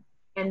interpreter.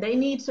 And they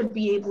need to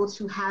be able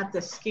to have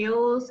the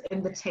skills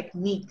and the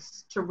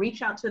techniques to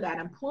reach out to that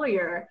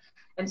employer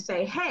and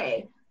say,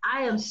 hey,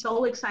 I am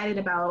so excited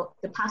about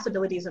the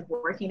possibilities of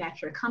working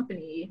at your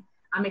company.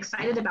 I'm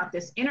excited about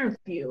this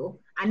interview.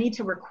 I need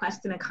to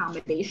request an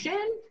accommodation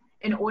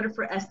in order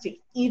for us to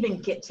even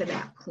get to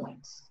that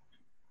point.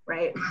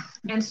 Right.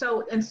 And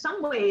so in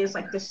some ways,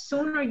 like the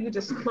sooner you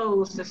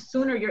disclose, the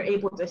sooner you're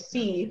able to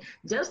see,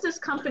 does this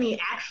company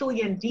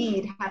actually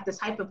indeed have the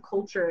type of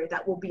culture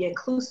that will be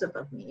inclusive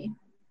of me?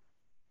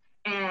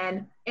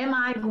 And am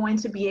I going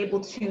to be able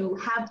to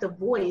have the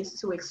voice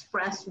to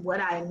express what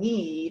I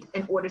need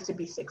in order to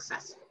be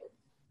successful?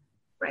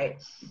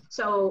 Right.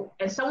 So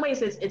in some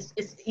ways, it's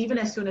even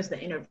as soon as the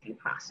interview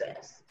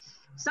process.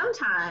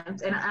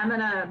 Sometimes, and I'm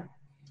gonna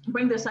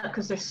bring this up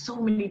because there's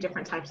so many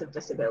different types of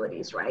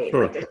disabilities, right?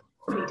 Sure. Like there's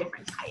so many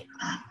different types.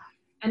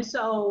 And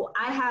so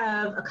I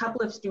have a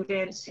couple of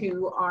students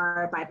who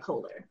are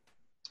bipolar,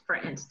 for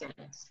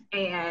instance,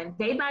 and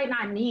they might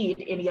not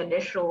need any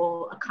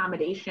initial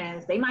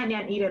accommodations. They might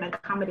not need an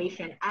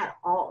accommodation at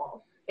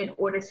all in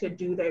order to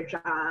do their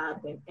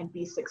job and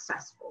be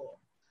successful.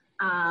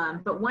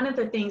 But one of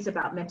the things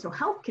about mental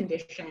health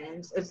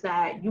conditions is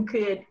that you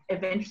could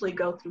eventually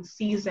go through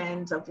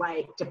seasons of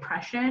like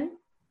depression.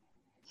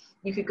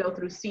 You could go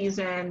through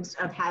seasons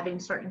of having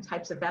certain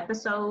types of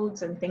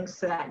episodes and things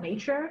to that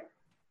nature.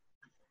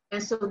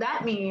 And so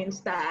that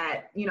means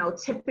that, you know,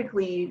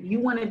 typically you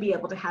want to be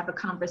able to have a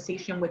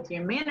conversation with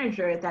your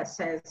manager that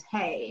says,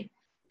 hey,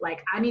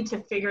 like I need to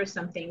figure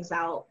some things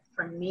out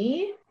for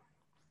me,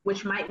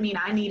 which might mean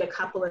I need a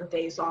couple of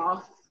days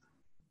off,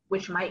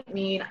 which might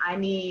mean I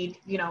need,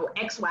 you know,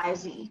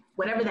 XYZ,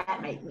 whatever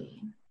that might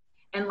mean.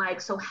 And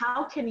like, so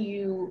how can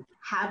you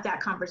have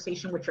that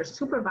conversation with your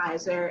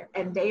supervisor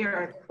and they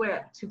are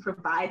equipped to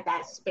provide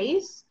that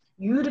space,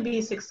 you to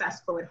be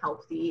successful and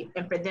healthy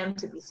and for them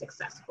to be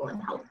successful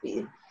and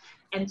healthy?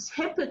 And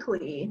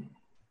typically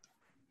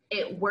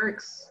it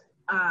works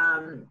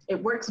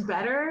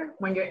better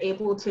when you're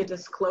able to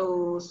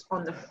disclose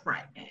on the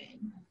front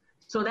end.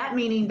 So that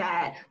meaning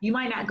that you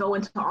might not go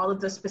into all of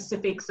the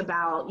specifics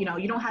about, you know,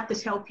 you don't have to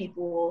tell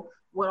people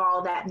what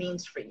all that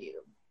means for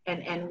you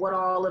and what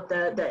all of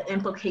the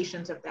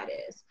implications of that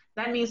is.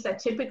 That means that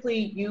typically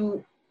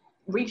you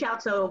reach out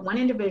to one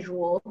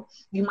individual,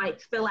 you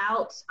might fill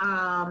out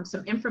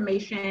some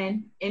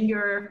information in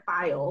your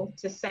file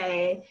to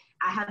say,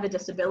 I have a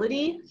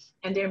disability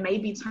and there may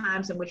be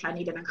times in which I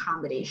need an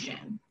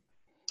accommodation.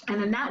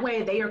 And in that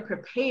way, they are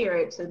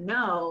prepared to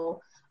know,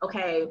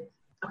 okay,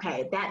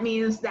 that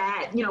means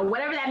that, you know,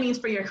 whatever that means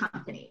for your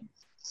company.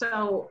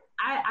 So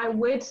I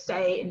would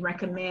say and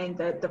recommend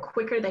that the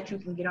quicker that you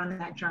can get on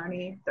that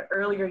journey, the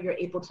earlier you're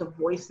able to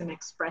voice and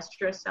express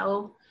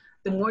yourself,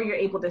 the more you're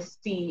able to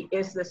see,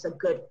 is this a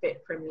good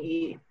fit for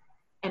me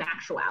in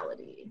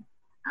actuality?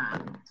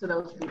 So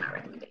those would be my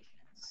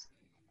recommendations.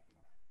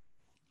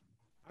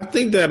 I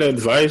think that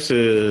advice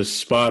is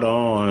spot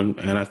on,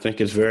 and I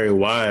think it's very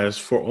wise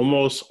for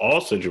almost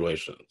all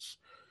situations.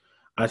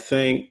 I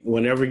think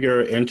whenever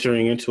you're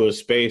entering into a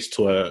space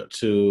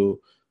to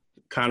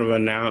kind of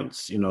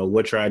announce, you know,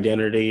 what your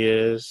identity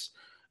is,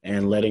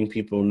 and letting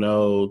people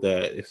know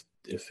that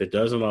if it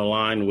doesn't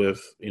align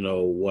with, you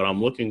know, what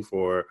I'm looking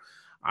for,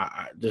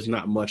 there's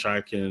not much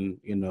I can,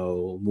 you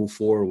know, move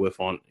forward with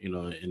on, you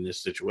know, in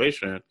this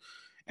situation.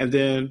 And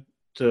then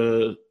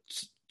to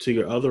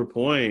your other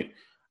point,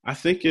 I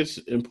think it's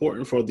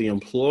important for the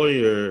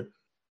employer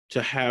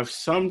to have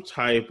some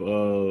type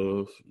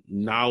of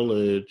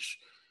knowledge,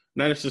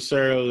 not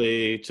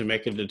necessarily to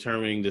make a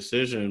determining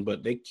decision,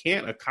 but they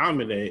can't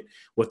accommodate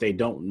what they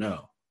don't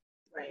know.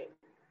 Right.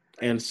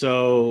 And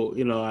so,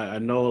 you know, I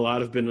know a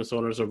lot of business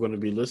owners are going to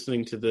be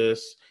listening to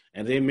this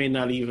and they may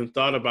not even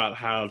thought about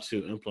how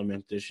to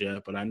implement this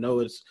yet, but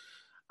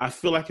I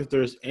feel like if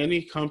there's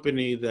any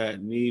company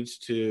that needs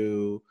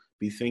to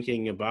be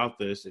thinking about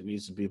this, it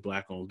needs to be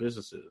Black-owned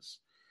businesses.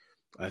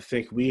 I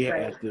think we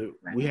have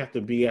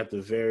to be at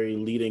the very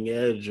leading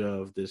edge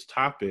of this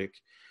topic,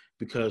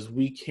 because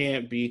we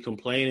can't be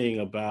complaining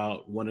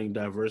about wanting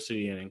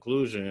diversity and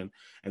inclusion,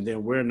 and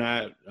then we're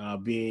not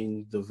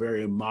being the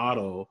very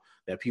model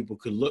that people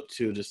could look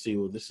to see,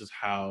 well, this is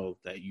how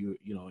that you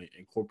know,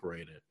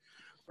 incorporate it.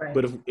 Right.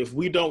 But if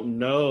we don't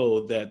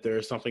know that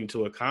there's something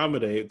to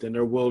accommodate, then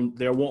there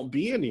won't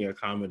be any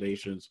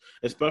accommodations,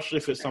 especially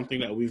if it's something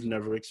that we've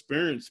never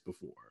experienced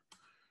before.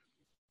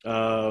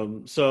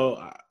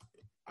 So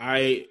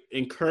I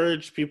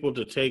encourage people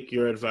to take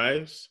your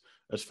advice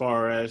as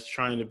far as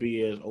trying to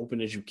be as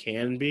open as you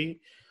can be,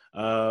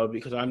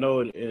 because I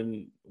know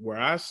in where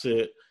I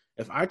sit,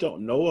 if I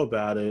don't know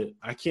about it,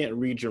 I can't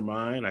read your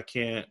mind. I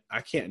can't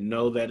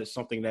know that it's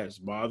something that's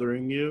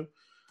bothering you,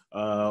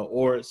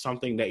 or it's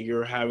something that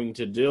you're having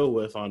to deal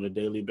with on a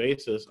daily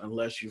basis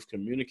unless you've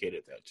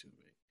communicated that to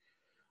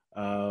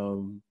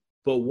me.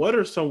 But what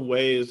are some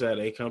ways that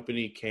a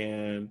company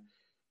can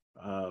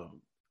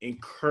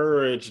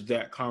encourage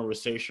that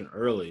conversation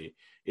early?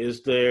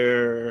 Is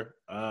there,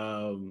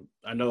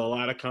 I know a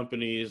lot of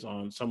companies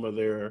on some of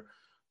their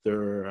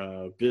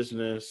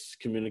business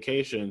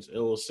communications, it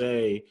will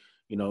say,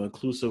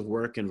 inclusive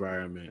work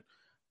environment.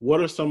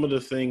 What are some of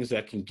the things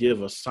that can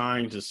give a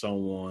sign to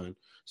someone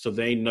so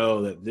they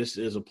know that this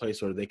is a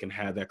place where they can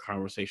have that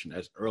conversation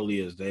as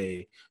early as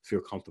they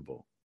feel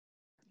comfortable?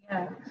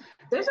 Yeah,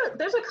 there's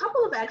a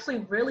couple of actually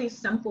really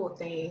simple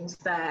things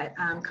that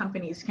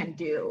companies can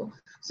do.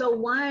 So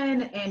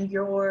one, in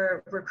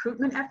your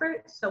recruitment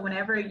efforts, so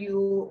whenever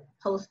you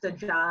post a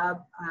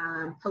job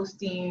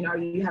posting, or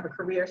you have a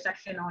career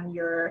section on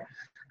your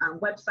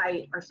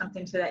website or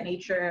something to that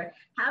nature,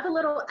 have a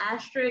little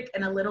asterisk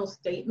and a little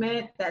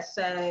statement that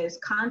says,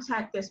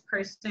 contact this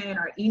person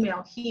or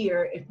email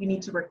here if you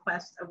need to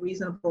request a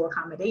reasonable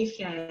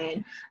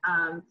accommodation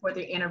for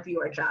the interview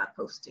or job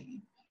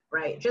posting.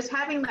 Right. Just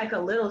having like a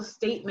little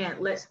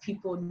statement lets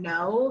people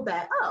know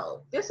that,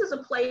 oh, this is a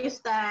place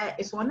that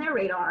is on their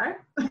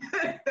radar.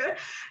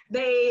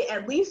 They,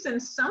 at least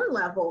in some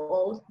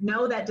level,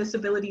 know that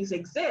disabilities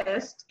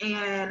exist,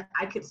 and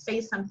I could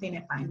say something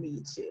if I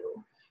need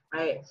to.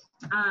 Right.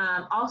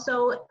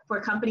 Also,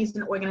 for companies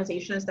and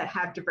organizations that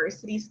have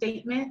diversity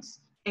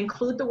statements,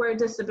 include the word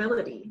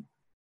disability,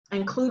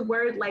 include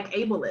word like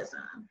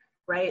ableism.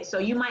 Right? So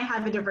you might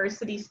have a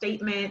diversity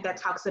statement that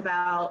talks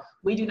about,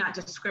 we do not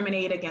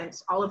discriminate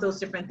against all of those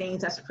different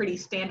things. That's a pretty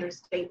standard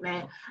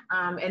statement.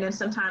 And then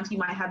sometimes you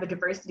might have a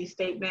diversity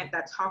statement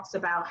that talks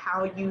about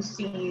how you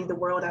see the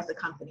world as a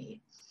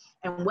company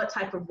and what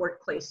type of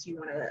workplace you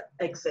want to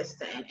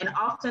exist in. And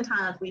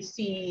oftentimes we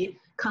see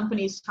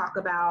companies talk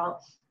about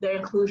their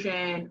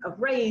inclusion of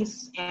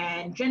race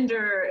and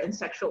gender and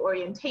sexual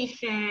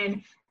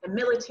orientation and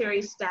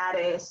military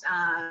status,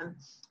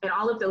 and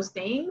all of those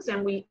things.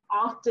 And we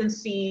often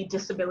see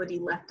disability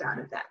left out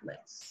of that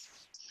list.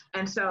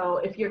 And so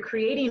if you're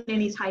creating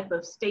any type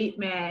of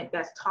statement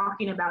that's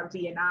talking about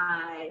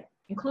D&I,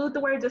 include the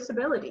word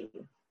disability,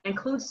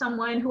 include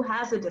someone who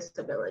has a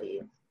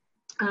disability.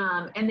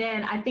 And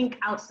then I think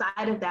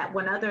outside of that,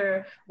 one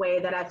other way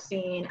that I've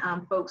seen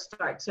folks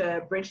start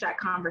to bridge that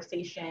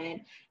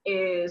conversation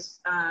is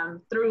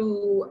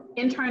through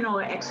internal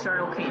and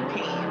external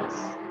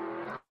campaigns.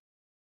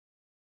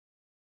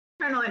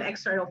 Internal and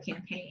external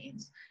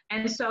campaigns.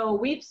 And so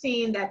we've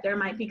seen that there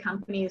might be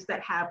companies that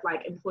have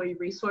like employee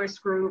resource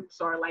groups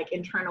or like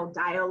internal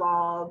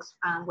dialogues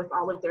with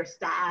all of their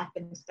staff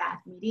and staff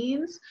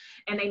meetings.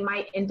 And they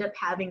might end up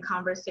having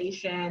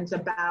conversations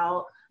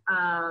about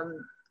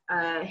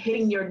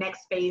hitting your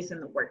next phase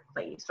in the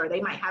workplace, or they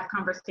might have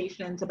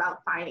conversations about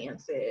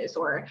finances,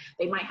 or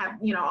they might have,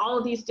 all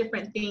of these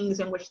different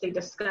things in which they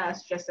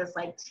discuss just as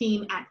like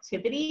team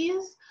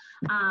activities.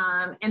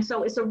 And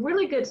so it's a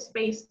really good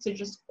space to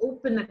just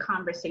open the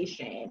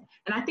conversation.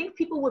 And I think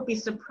people would be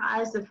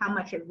surprised at how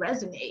much it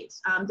resonates.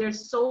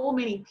 There's so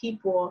many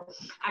people,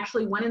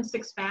 actually 1 in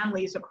 6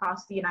 families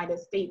across the United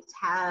States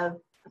have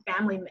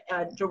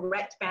a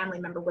direct family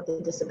member with a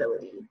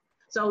disability.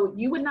 So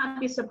you would not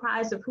be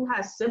surprised of who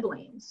has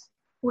siblings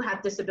who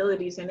have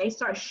disabilities, and they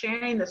start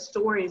sharing the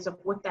stories of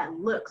what that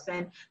looks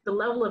and the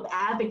level of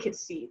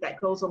advocacy that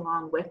goes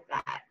along with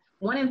that.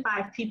 1 in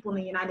 5 people in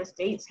the United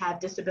States have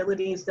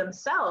disabilities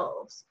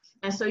themselves.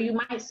 And so you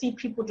might see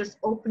people just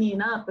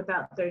opening up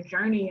about their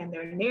journey and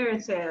their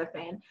narrative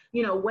and,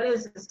 what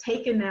has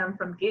taken them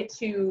from get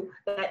to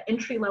that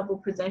entry-level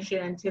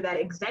position to that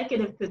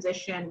executive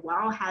position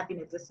while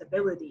having a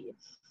disability.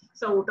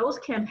 So those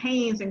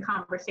campaigns and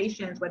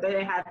conversations, whether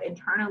they have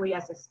internally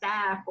as a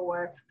staff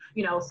or,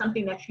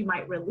 something that you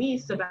might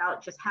release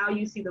about just how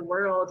you see the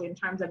world in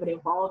terms of it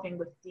evolving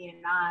with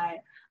D&I,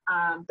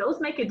 those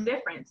make a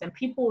difference. And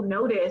people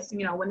notice,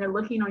 when they're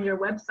looking on your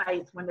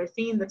websites, when they're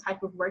seeing the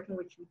type of work in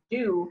which you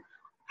do,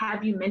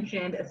 have you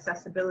mentioned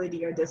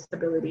accessibility or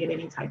disability in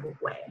any type of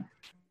way?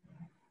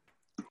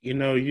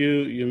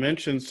 You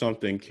mentioned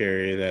something,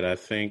 Carrie, that I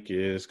think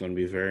is going to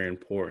be very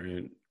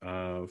important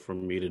for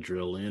me to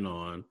drill in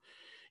on.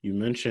 You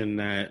mentioned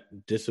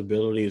that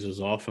disabilities is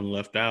often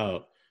left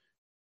out.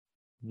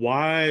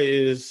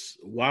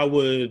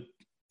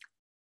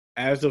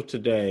 As of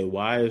today,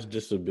 why is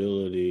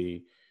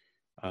disability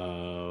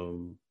a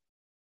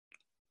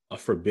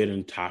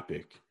forbidden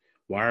topic?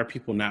 Why are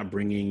people not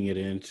bringing it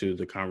into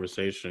the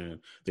conversation?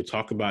 They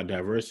talk about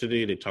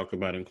diversity, they talk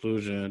about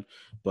inclusion,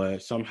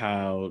 but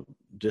somehow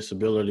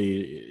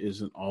disability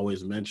isn't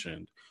always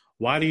mentioned.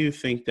 Why do you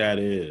think that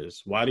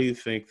is? Why do you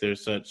think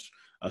there's such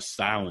a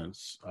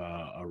silence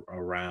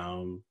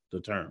around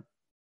the term?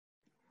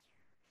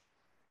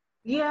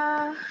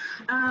 Yeah,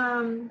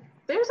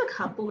 there's a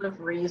couple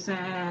of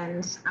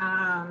reasons.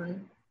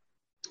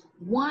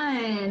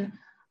 One,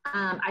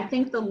 I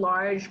think the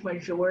large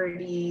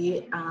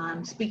majority,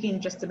 speaking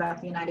just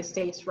about the United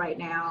States right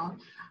now,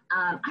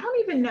 I don't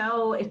even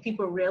know if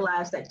people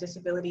realize that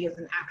disability is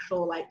an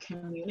actual like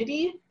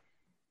community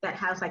that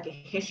has like a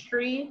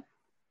history,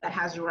 that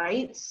has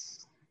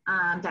rights,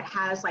 that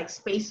has like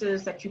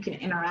spaces that you can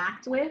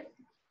interact with.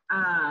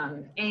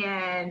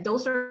 And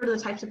those are the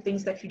types of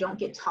things that you don't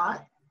get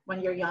taught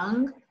when you're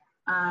young.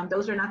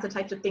 Those are not the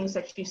types of things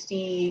that you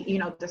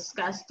see,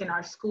 discussed in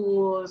our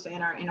schools,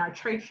 in our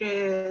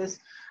churches.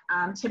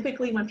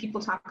 Typically, when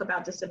people talk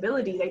about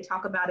disability, they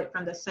talk about it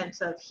from the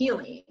sense of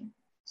healing.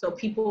 So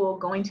people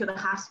going to the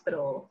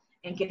hospital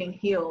and getting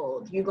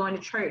healed. You going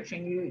to church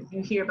and you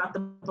hear about the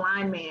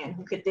blind man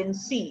who could then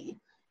see,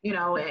 you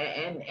know,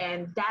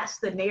 and that's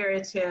the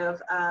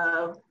narrative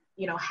of,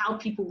 you know, how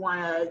people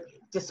want to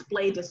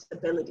display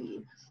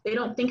disability. They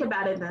don't think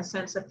about it in the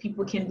sense of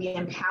people can be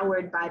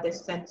empowered by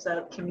this sense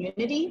of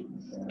community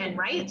and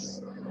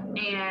rights.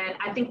 And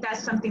I think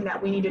that's something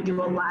that we need to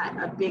do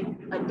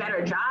a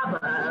better job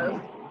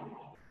of.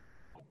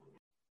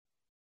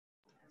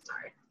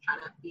 Sorry, trying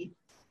to be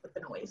with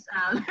the noise.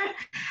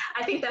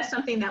 I think that's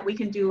something that we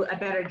can do a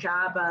better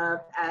job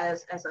of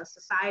as a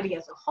society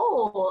as a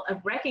whole,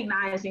 of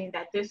recognizing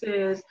that this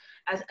is,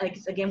 as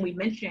again we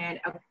mentioned,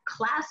 a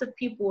class of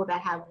people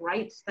that have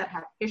rights, that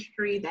have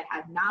history, that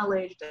have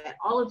knowledge, that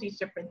all of these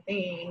different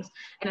things.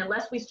 And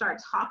unless we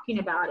start talking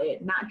about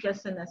it, not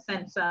just in the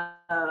sense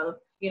of,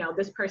 you know,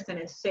 this person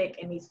is sick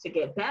and needs to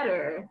get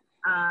better,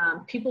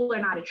 people are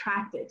not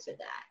attracted to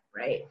that,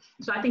 right?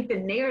 So I think the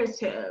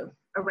narrative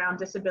around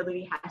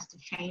disability has to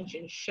change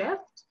and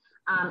shift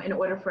in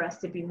order for us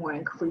to be more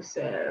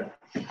inclusive.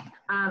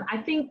 I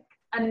think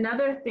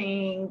another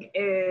thing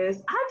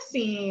is, I've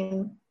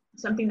seen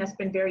something that's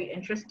been very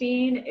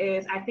interesting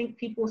is, I think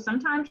people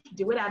sometimes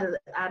do it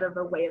out of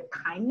a way of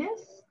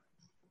kindness.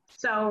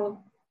 So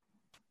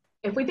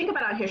if we think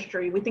about our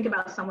history, we think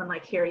about someone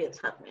like Harriet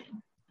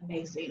Tubman,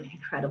 amazing,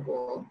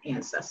 incredible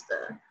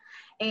ancestor.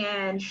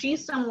 And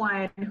she's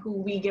someone who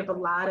we give a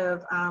lot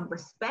of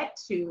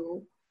respect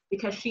to,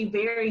 because she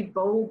very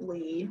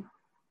boldly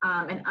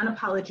and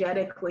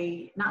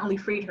unapologetically not only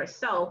freed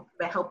herself,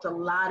 but helped a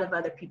lot of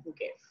other people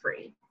get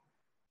free.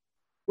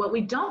 What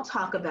we don't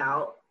talk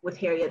about with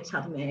Harriet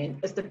Tubman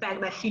is the fact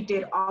that she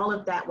did all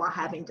of that while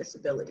having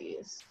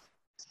disabilities.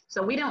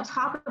 So we don't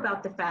talk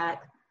about the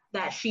fact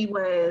that she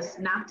was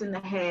knocked in the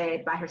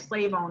head by her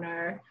slave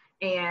owner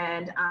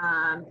and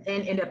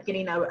ended up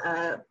getting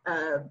a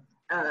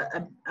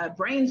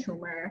brain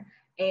tumor,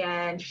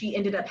 and she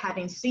ended up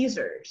having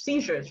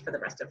seizures for the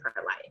rest of her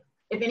life.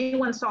 If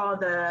anyone saw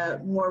the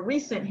more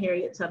recent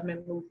Harriet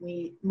Tubman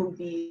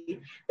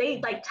movie, they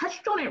like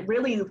touched on it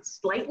really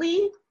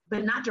slightly,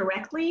 but not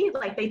directly.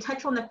 Like they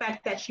touch on the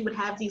fact that she would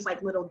have these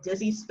like little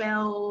dizzy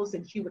spells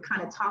and she would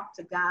kind of talk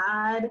to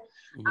God,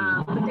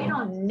 but they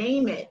don't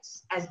name it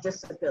as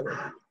disability,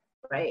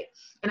 right?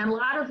 And in a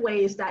lot of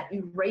ways that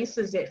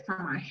erases it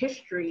from our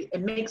history.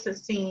 It makes it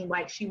seem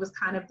like she was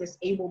kind of this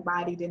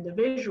able-bodied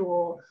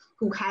individual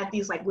who had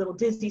these like little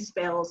dizzy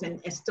spells and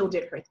still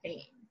did her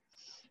thing.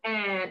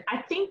 And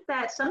I think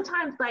that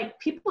sometimes like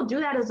people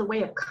do that as a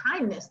way of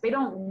kindness. They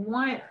don't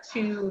want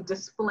to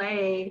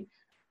display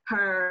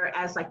her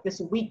as like this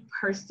weak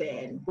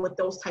person with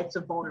those types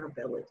of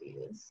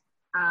vulnerabilities.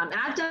 And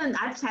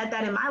I've had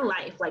that in my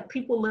life. Like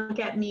people look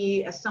at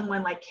me as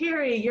someone like,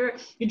 Carrie, you're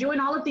doing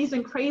all of these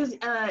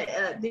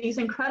these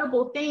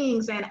incredible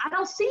things, and I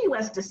don't see you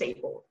as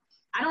disabled.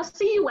 I don't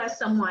see you as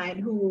someone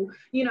who,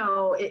 you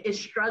know, is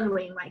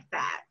struggling like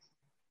that.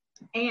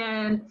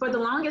 And for the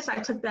longest, I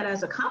took that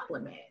as a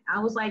compliment. I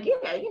was like,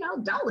 yeah, you know,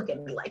 don't look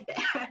at me like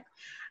that.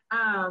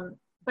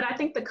 But I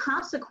think the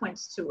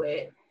consequence to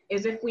it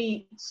is, if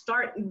we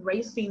start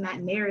erasing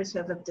that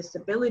narrative of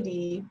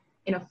disability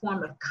in a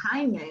form of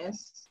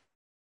kindness,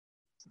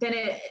 then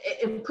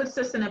it puts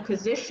us in a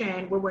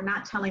position where we're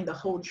not telling the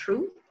whole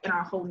truth in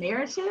our whole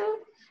narrative,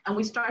 and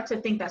we start to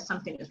think that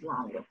something is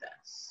wrong with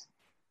us,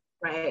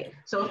 right?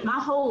 So if my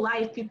whole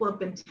life people have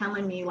been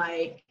telling me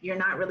like, you're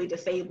not really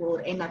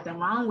disabled, ain't nothing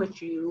wrong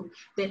with you,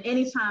 then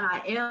anytime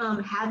I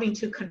am having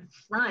to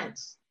confront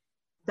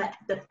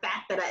the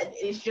fact that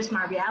it's just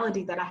my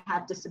reality that I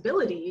have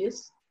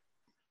disabilities,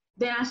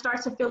 then I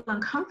start to feel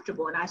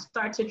uncomfortable and I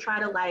start to try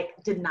to like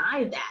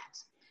deny that.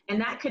 And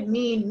that could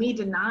mean me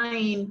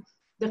denying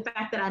the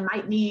fact that I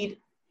might need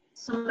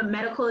some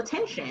medical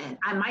attention.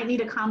 I might need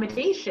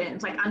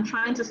accommodations. Like I'm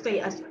trying to stay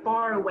as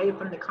far away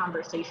from the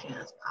conversation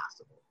as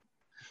possible.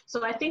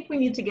 So I think we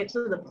need to get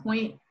to the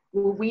point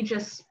where we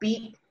just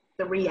speak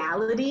the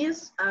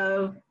realities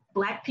of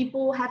Black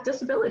people have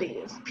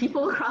disabilities.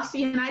 People across the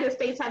United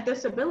States have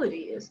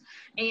disabilities.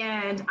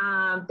 And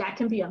that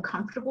can be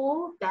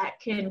uncomfortable. That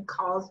can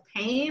cause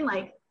pain,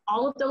 like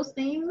all of those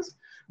things.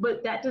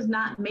 But that does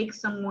not make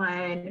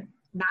someone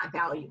not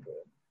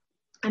valuable.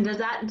 And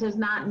that does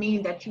not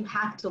mean that you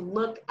have to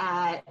look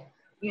at,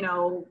 you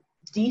know,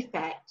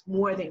 defect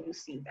more than you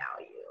see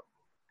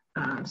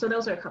value. So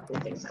those are a couple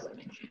of things I would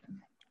mention.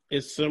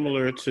 It's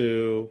similar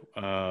to,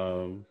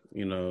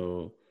 you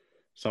know,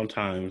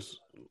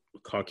 sometimes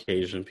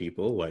Caucasian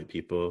people, white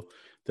people,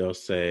 they'll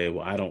say,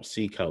 well, I don't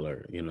see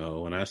color. You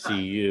know, when I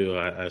see you,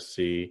 I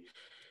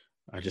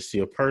just see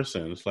a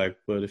person. It's like,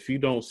 but if you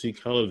don't see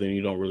color, then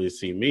you don't really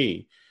see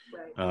me.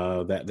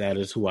 Right. That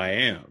is who I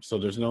am. So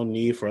there's no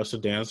need for us to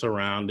dance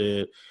around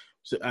it.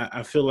 So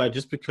I feel like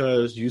just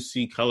because you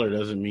see color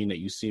doesn't mean that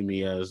you see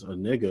me as a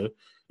nigga.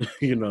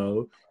 You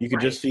know, you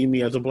could just see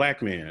me as a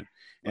Black man.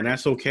 And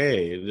that's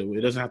okay.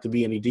 It doesn't have to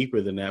be any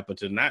deeper than that, but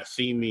to not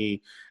see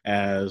me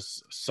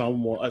as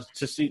someone,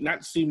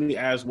 not see me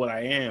as what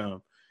I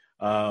am,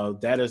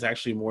 that is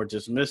actually more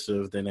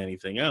dismissive than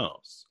anything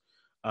else.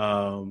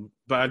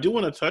 But I do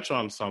want to touch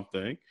on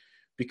something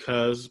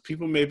because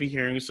people may be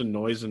hearing some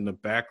noise in the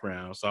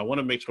background. So I want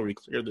to make sure we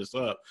clear this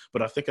up,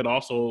 but I think it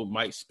also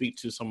might speak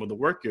to some of the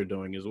work you're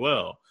doing as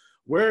well.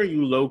 Where are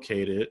you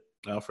located?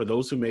 For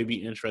those who may be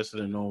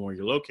interested in knowing where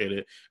you're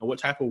located, and what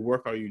type of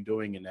work are you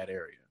doing in that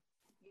area?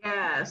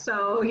 Yeah,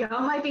 so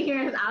y'all might be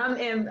hearing I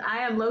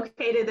am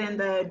located in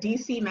the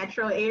DC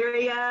metro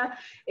area.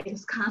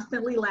 It's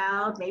constantly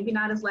loud, maybe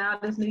not as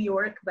loud as New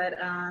York, but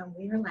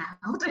we are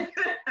loud.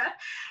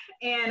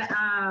 And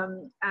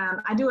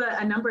I do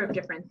a number of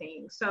different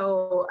things.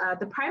 So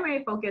the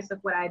primary focus of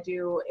what I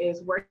do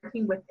is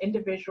working with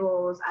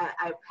individuals.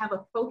 I have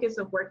a focus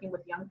of working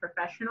with young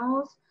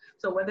professionals.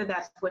 So whether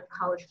that's with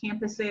college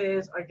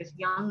campuses or just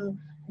young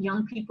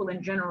people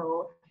in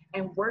general,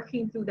 and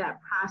working through that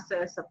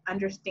process of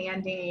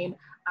understanding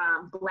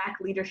Black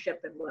leadership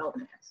and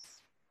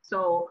wellness.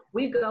 So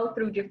we go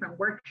through different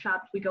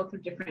workshops, we go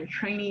through different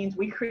trainings,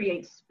 we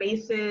create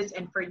spaces,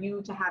 and for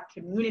you to have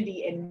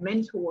community and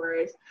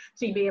mentors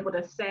to be able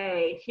to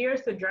say,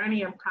 here's the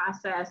journey and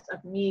process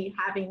of me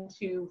having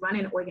to run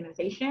an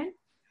organization.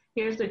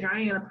 Here's the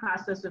journey and the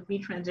process of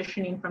me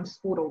transitioning from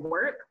school to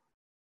work.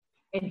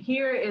 And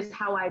here is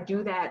how I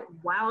do that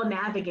while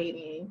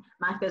navigating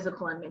my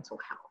physical and mental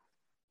health.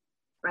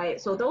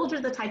 Right? So those are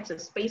the types of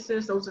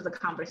spaces, those are the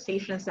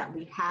conversations that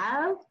we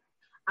have.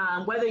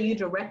 Whether you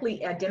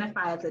directly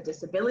identify as a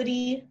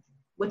disability,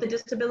 with a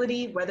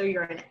disability, whether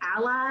you're an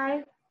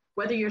ally,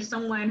 whether you're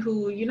someone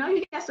who, you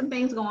got some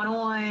things going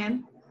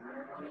on,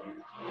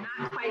 you're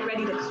not quite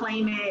ready to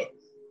claim it.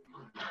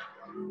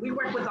 We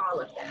work with all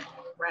of that,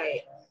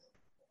 right?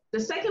 The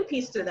second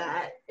piece to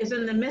that is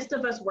in the midst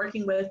of us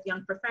working with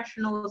young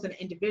professionals and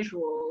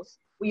individuals,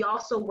 we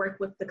also work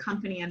with the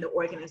company and the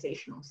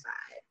organizational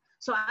side.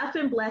 So I've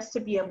been blessed to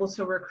be able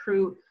to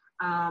recruit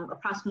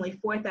approximately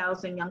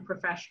 4,000 young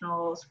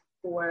professionals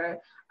for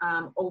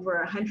over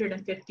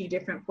 150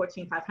 different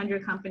Fortune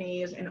 500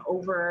 companies and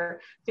over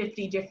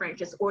 50 different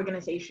just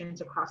organizations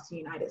across the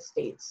United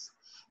States.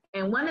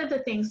 And one of the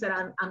things that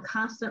I'm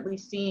constantly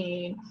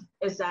seeing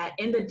is that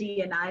in the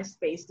D&I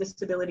space,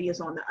 disability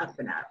is on the up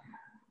and up.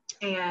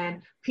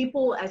 And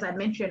people, as I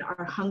mentioned,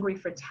 are hungry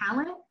for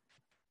talent.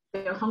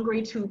 They're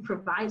hungry to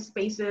provide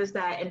spaces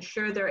that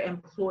ensure their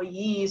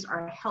employees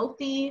are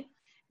healthy,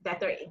 that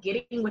they're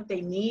getting what they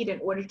need in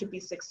order to be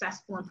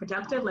successful and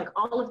productive. Like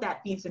all of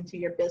that feeds into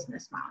your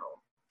business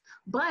model.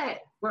 But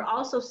we're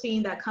also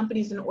seeing that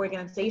companies and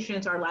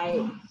organizations are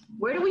like,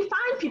 where do we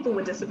find people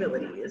with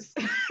disabilities?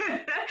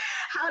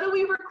 How do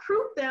we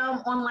recruit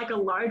them on like a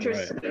larger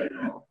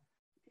scale?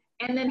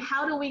 And then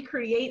how do we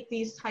create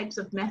these types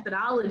of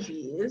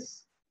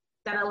methodologies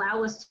that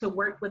allow us to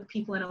work with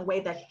people in a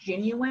way that's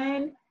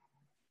genuine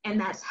and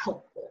that's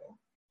helpful?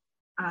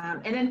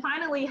 And then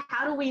finally,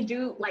 how do we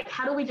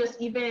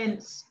just even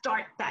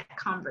start that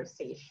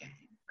conversation,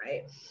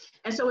 right?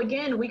 And so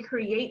again, we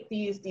create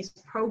these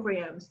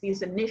programs,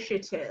 these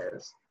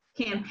initiatives,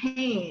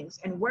 campaigns,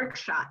 and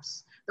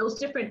workshops, those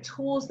different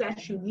tools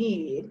that you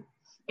need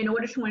in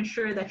order to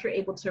ensure that you're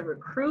able to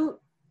recruit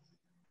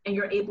and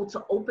you're able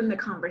to open the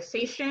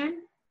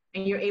conversation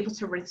and you're able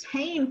to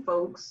retain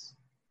folks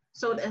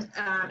so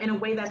that, in a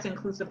way that's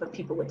inclusive of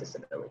people with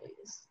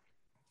disabilities.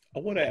 I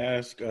want to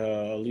ask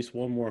at least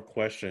one more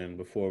question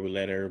before we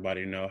let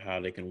everybody know how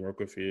they can work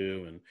with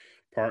you and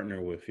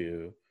partner with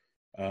you.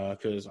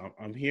 Because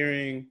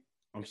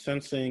I'm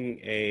sensing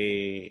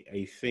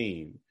a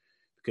theme,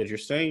 because you're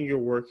saying you're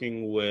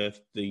working with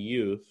the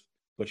youth,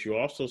 but you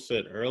also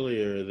said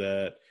earlier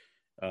that,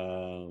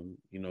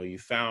 you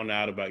found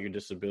out about your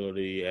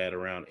disability at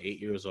around 8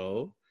 years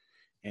old.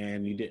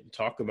 And you didn't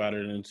talk about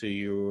it until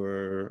you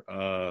were,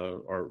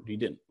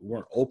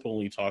 weren't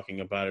openly talking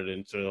about it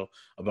until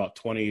about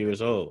 20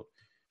 years old.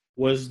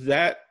 Was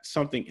that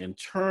something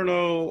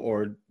internal,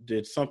 or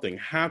did something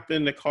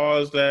happen to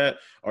cause that?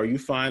 Are you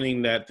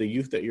finding that the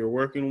youth that you're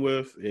working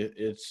with,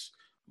 it's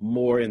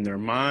more in their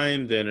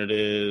mind than it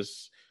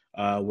is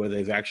where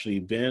they've actually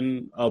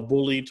been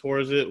bullied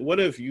towards it? What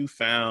have you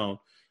found?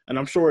 And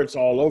I'm sure it's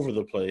all over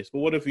the place, but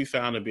what have you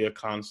found to be a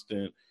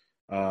constant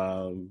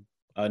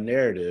a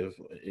narrative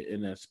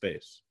in that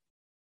space?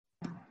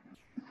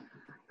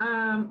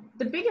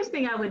 The biggest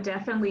thing I would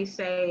definitely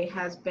say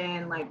has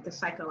been like the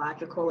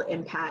psychological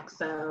impacts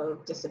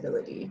of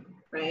disability,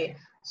 right?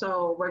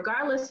 So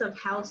regardless of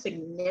how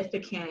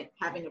significant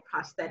having a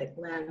prosthetic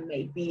limb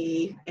may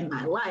be in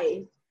my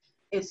life,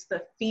 it's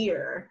the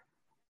fear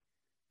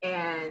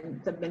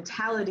and the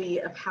mentality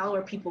of how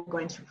are people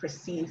going to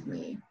perceive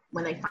me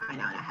when they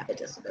find out I have a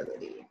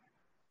disability.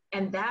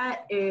 And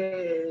that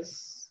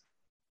is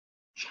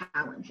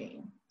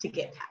challenging to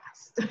get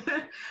past,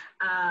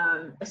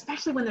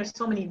 especially when there's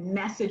so many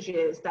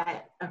messages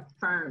that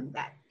affirm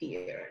that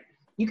fear.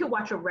 You could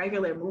watch a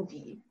regular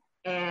movie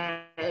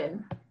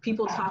and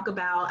people talk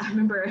about, I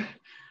remember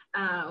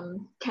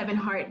Kevin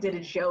Hart did a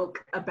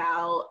joke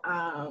about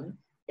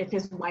if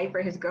his wife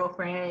or his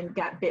girlfriend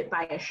got bit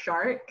by a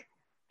shark,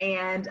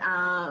 and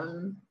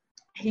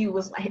he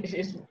was like,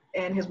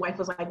 and his wife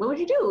was like, "What would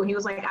you do?" And he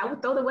was like, "I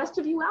would throw the rest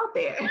of you out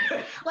there."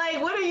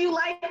 Like, what are you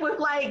like with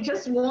like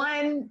just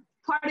one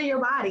part of your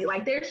body?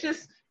 Like, there's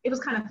just, it was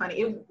kind of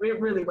funny. It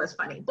really was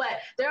funny. But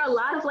there are a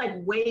lot of like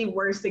way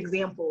worse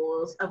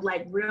examples of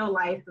like real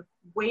life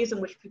ways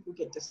in which people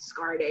get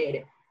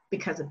discarded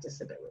because of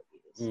disabilities.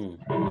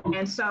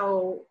 And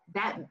so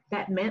that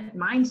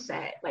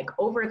mindset, like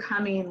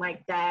overcoming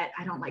like that,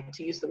 I don't like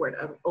to use the word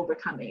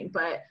overcoming,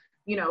 but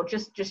you know,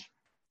 just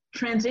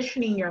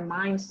transitioning your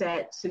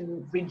mindset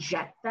to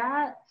reject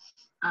that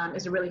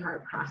is a really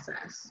hard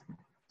process.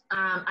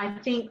 I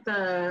think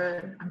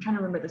I'm trying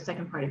to remember the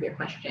second part of your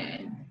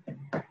question.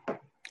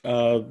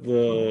 How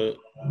do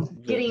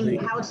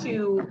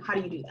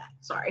you do that?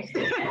 Sorry.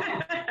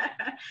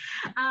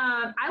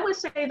 I would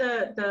say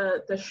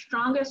the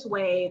strongest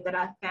way that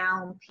I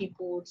found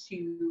people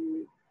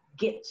to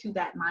get to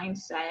that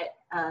mindset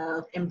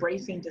of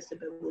embracing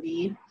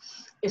disability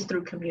is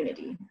through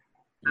community,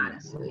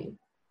 honestly.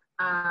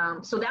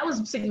 So that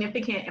was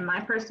significant in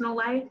my personal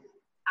life.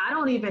 I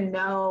don't even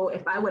know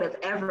if I would have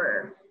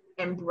ever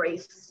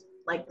embraced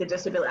like the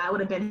disability. I would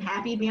have been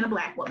happy being a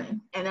Black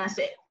woman, and that's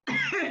it.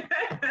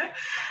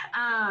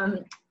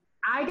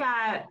 I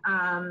got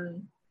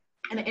an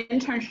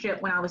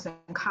internship when I was in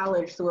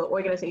college through an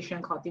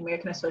organization called the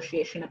American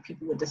Association of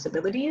People with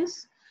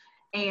Disabilities.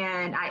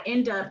 And I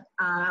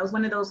I was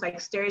one of those like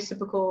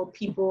stereotypical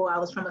people. I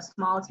was from a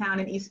small town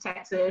in East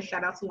Texas,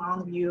 shout out to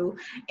Longview.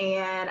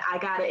 And I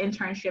got an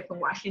internship in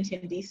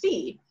Washington,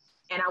 D.C.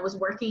 And I was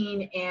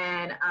working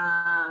in,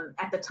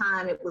 at the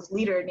time, it was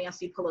Leader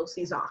Nancy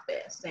Pelosi's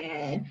office.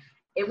 And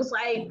it was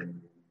like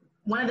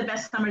one of the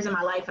best summers in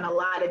my life in a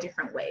lot of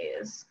different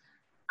ways.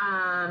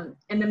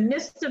 In the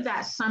midst of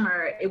that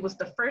summer, it was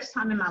the first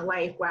time in my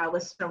life where I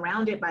was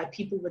surrounded by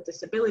people with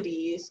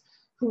disabilities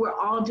who were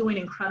all doing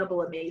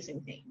incredible,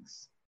 amazing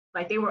things.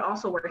 Like they were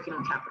also working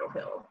on Capitol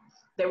Hill.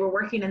 They were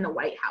working in the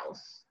White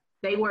House.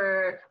 They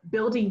were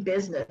building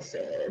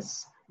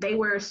businesses. They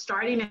were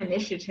starting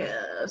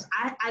initiatives.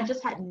 I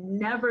just had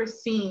never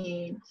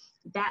seen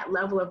that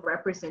level of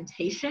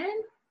representation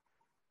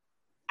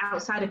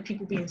outside of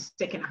people being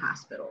sick in a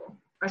hospital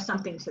or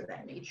something to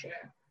that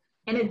nature.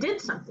 And it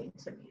did something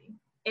to me.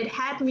 It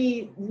had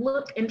me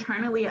look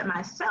internally at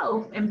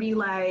myself and be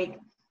like,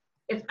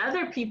 if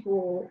other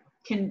people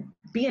can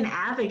be an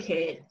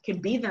advocate, can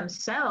be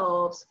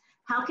themselves,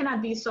 how can I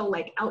be so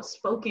like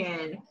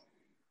outspoken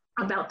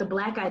about the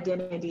Black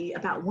identity,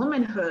 about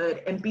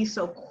womanhood, and be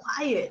so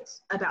quiet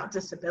about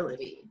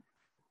disability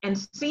and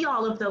see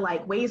all of the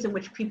like ways in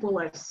which people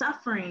are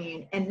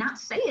suffering and not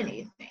say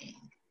anything?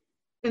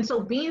 And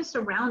so being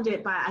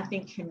surrounded by, I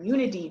think,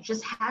 community,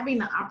 just having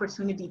the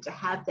opportunity to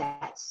have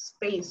that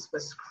space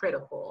was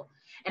critical.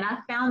 And I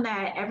found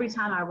that every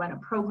time I run a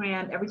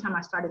program, every time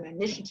I start an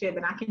initiative,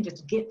 and I can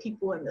just get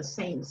people in the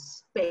same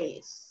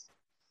space,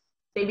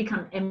 they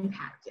become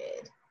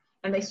impacted.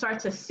 And they start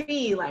to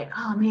see like,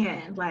 oh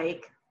man,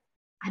 like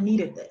I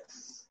needed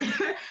this.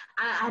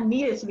 I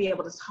needed to be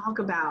able to talk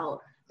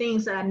about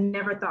things that I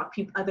never thought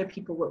other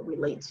people would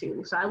relate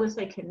to. So I would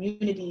say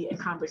community and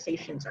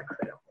conversations are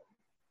critical.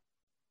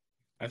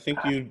 I think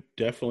you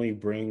definitely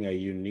bring a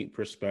unique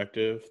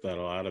perspective that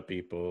a lot of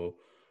people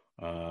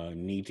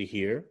need to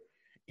hear.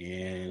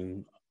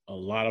 And a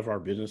lot of our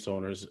business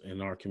owners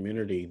in our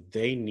community,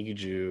 they need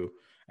you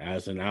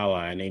as an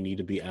ally, and they need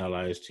to be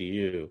allies to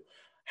you.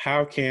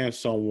 How can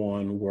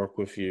someone work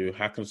with you?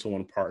 How can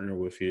someone partner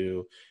with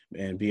you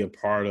and be a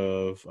part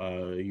of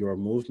your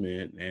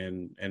movement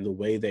and the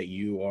way that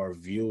you are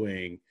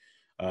viewing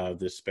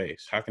this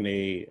space? How can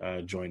they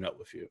join up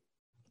with you?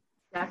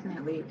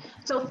 Definitely.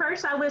 So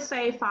first I would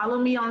say follow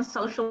me on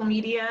social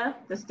media,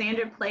 the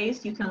standard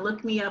place. You can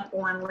look me up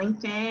on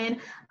LinkedIn,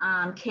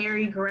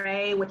 Keri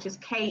Gray, which is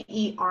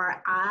Kerigray.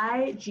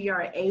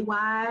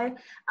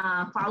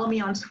 Follow me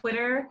on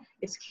Twitter,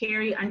 it's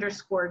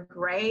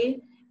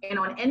Keri_Gray. And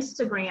on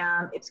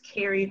Instagram, it's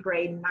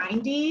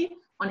KeriGray90.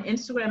 On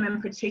Instagram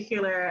in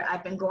particular,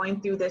 I've been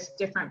going through this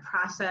different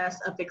process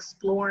of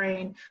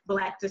exploring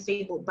Black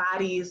disabled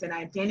bodies and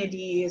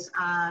identities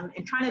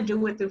and trying to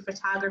do it through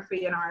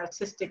photography in an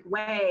artistic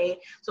way.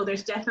 So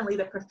there's definitely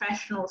the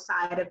professional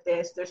side of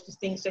this. There's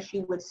just things that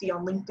you would see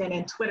on LinkedIn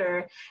and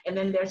Twitter. And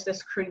then there's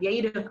this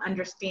creative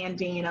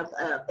understanding of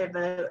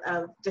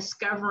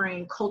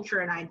discovering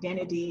culture and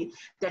identity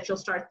that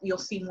you'll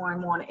see more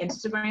and more on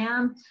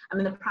Instagram. I'm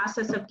in the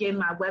process of getting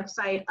my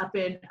website up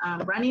and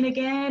running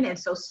again. And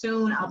so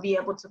soon soon I'll be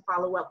able to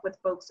follow up with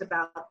folks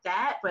about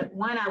that. But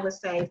one, I would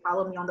say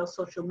follow me on those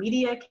social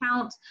media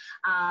accounts,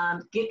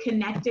 get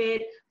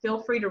connected. Feel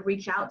free to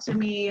reach out to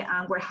me.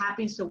 We're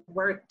happy to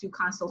work, do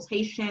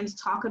consultations,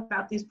 talk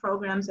about these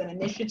programs and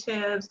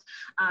initiatives,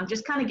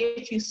 just kind of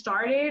get you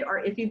started. Or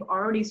if you've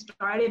already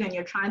started and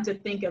you're trying to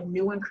think of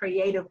new and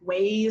creative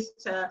ways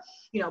to,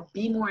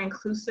 be more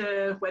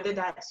inclusive, whether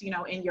that's,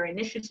 in your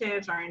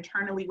initiatives or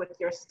internally with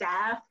your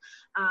staff,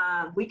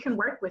 we can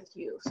work with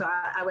you. So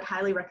I would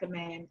highly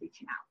recommend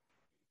reaching out.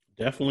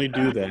 Definitely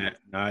do that.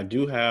 I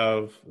do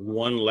have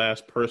one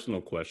last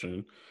personal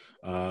question.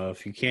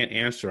 If you can't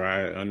answer,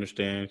 I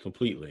understand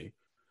completely.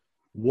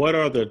 What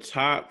are the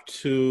top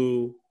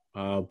 2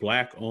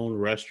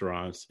 Black-owned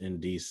restaurants in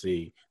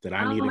DC that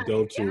I need to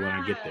go to when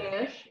I get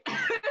there?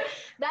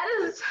 That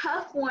is a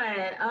tough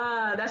one.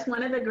 That's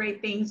one of the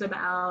great things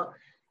about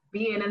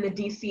being in the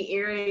DC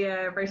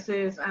area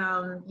versus,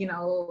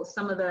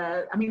 some of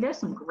there's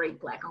some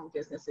great Black-owned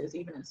businesses,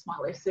 even in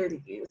smaller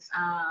cities.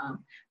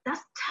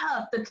 That's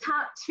tough. The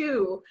top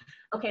 2.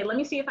 Okay, let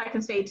me see if I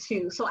can say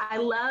 2. So I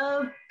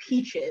love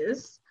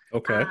Peaches.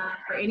 Okay.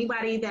 For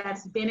anybody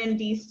that's been in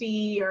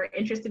DC or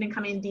interested in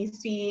coming to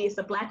DC, it's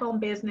a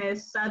Black-owned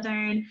business,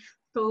 Southern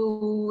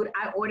food.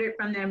 I ordered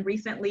from them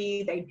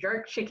recently. Their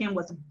jerk chicken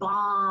was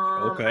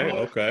bomb. Okay.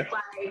 It's like,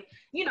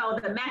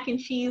 the mac and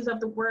cheese of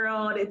the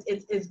world.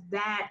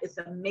 It's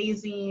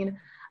amazing.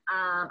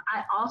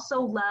 I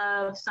also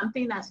love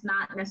something that's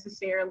not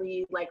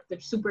necessarily like the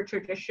super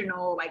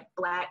traditional, like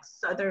Black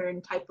Southern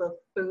type of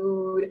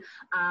food.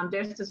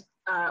 There's this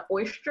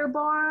oyster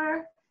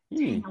bar.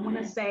 I want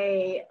to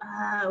say,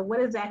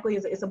 what exactly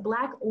is it? It's a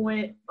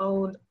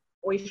Black-owned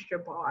oyster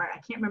bar. I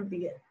can't remember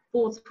the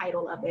full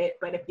title of it,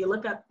 but if you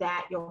look up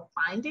that, you'll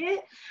find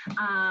it.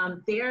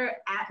 Their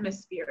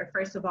atmosphere,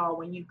 first of all,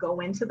 when you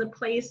go into the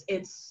place,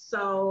 it's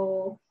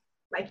so,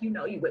 like, you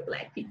with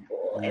Black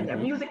people, and their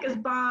music is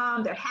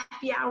bomb, their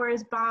happy hour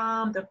is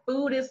bomb, the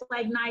food is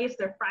like nice,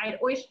 their fried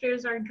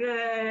oysters are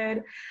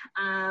good,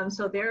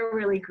 so they're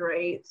really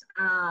great.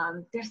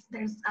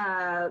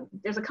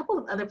 There's a couple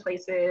of other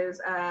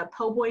places.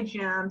 Po' Boy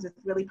Jim's is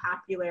really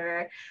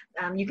popular.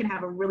 You can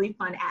have a really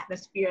fun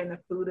atmosphere, and the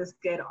food is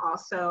good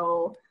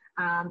also.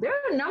 There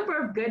are a number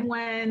of good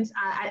ones.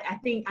 I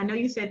know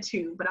you said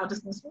 2, but I'll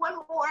just list one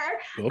more.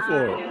 Go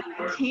for it.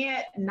 I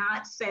can't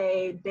not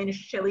say Ben's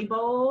Chili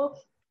Bowl.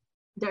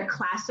 They're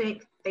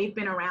classic. They've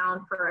been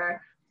around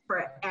for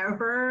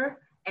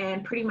forever,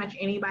 and pretty much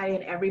anybody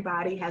and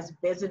everybody has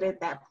visited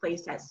that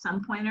place at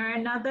some point or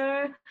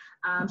another.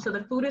 So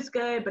the food is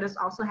good, but it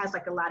also has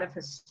like a lot of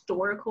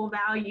historical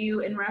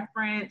value in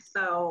reference.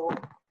 So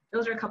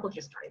those are a couple of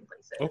just starting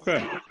places.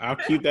 Okay. I'll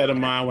keep that in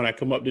mind when I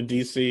come up to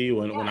DC,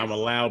 when I'm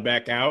allowed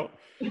back out.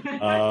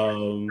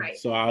 Right.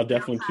 So I'll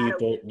definitely keep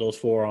those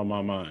 4 on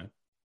my mind.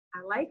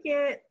 I like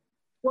it.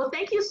 Well,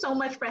 thank you so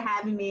much for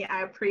having me.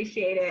 I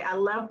appreciate it. I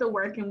love the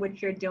work in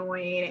which you're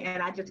doing,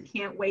 and I just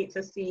can't wait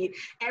to see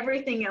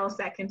everything else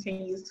that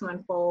continues to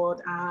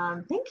unfold.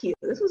 Thank you.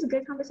 This was a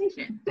good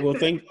conversation. Well,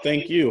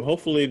 thank you.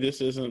 Hopefully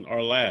this isn't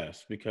our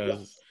last,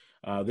 because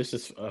this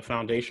is a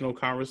foundational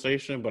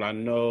conversation, but I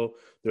know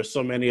there's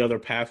so many other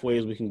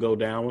pathways we can go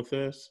down with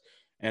this.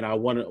 And I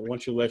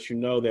want to let you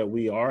know that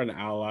we are an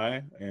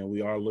ally, and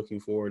we are looking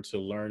forward to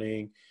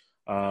learning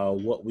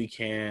what we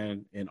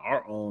can in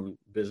our own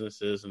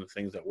businesses and the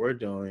things that we're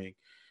doing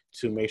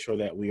to make sure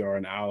that we are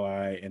an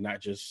ally and not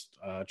just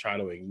try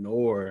to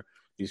ignore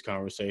these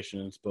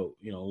conversations, but,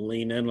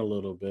 lean in a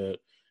little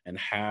bit and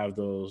have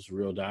those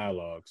real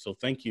dialogues. So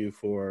thank you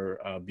for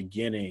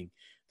beginning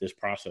this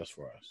process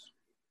for us.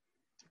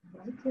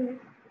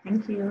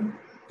 Thank you.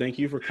 Thank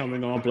you for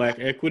coming on Black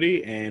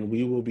Equity, and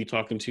we will be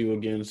talking to you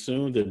again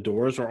soon. The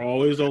doors are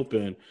always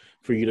open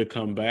for you to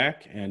come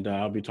back, and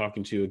I'll be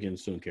talking to you again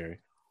soon, Carrie.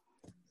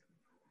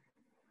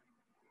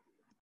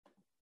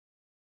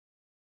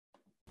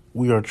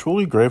 We are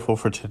truly grateful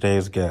for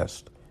today's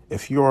guest.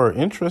 If you are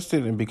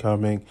interested in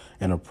becoming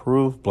an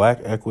approved Black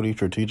Equity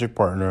strategic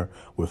partner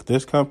with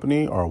this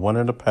company or one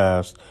in the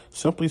past,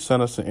 simply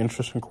send us an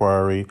interest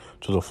inquiry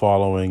to the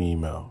following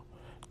email: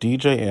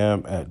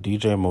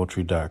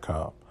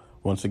 djm@djmoultrie.com.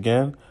 Once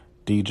again,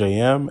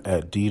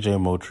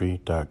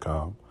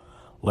 djm@djmoultrie.com.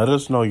 Let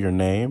us know your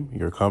name,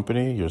 your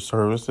company, your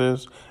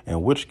services,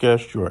 and which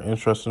guest you are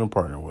interested in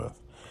partnering with.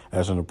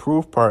 As an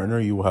approved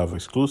partner, you will have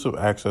exclusive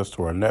access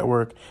to our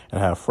network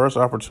and have first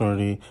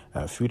opportunity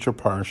at future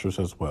partnerships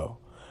as well.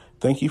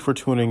 Thank you for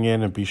tuning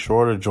in, and be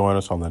sure to join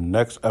us on the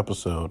next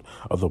episode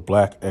of the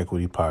Black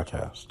Equity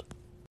Podcast.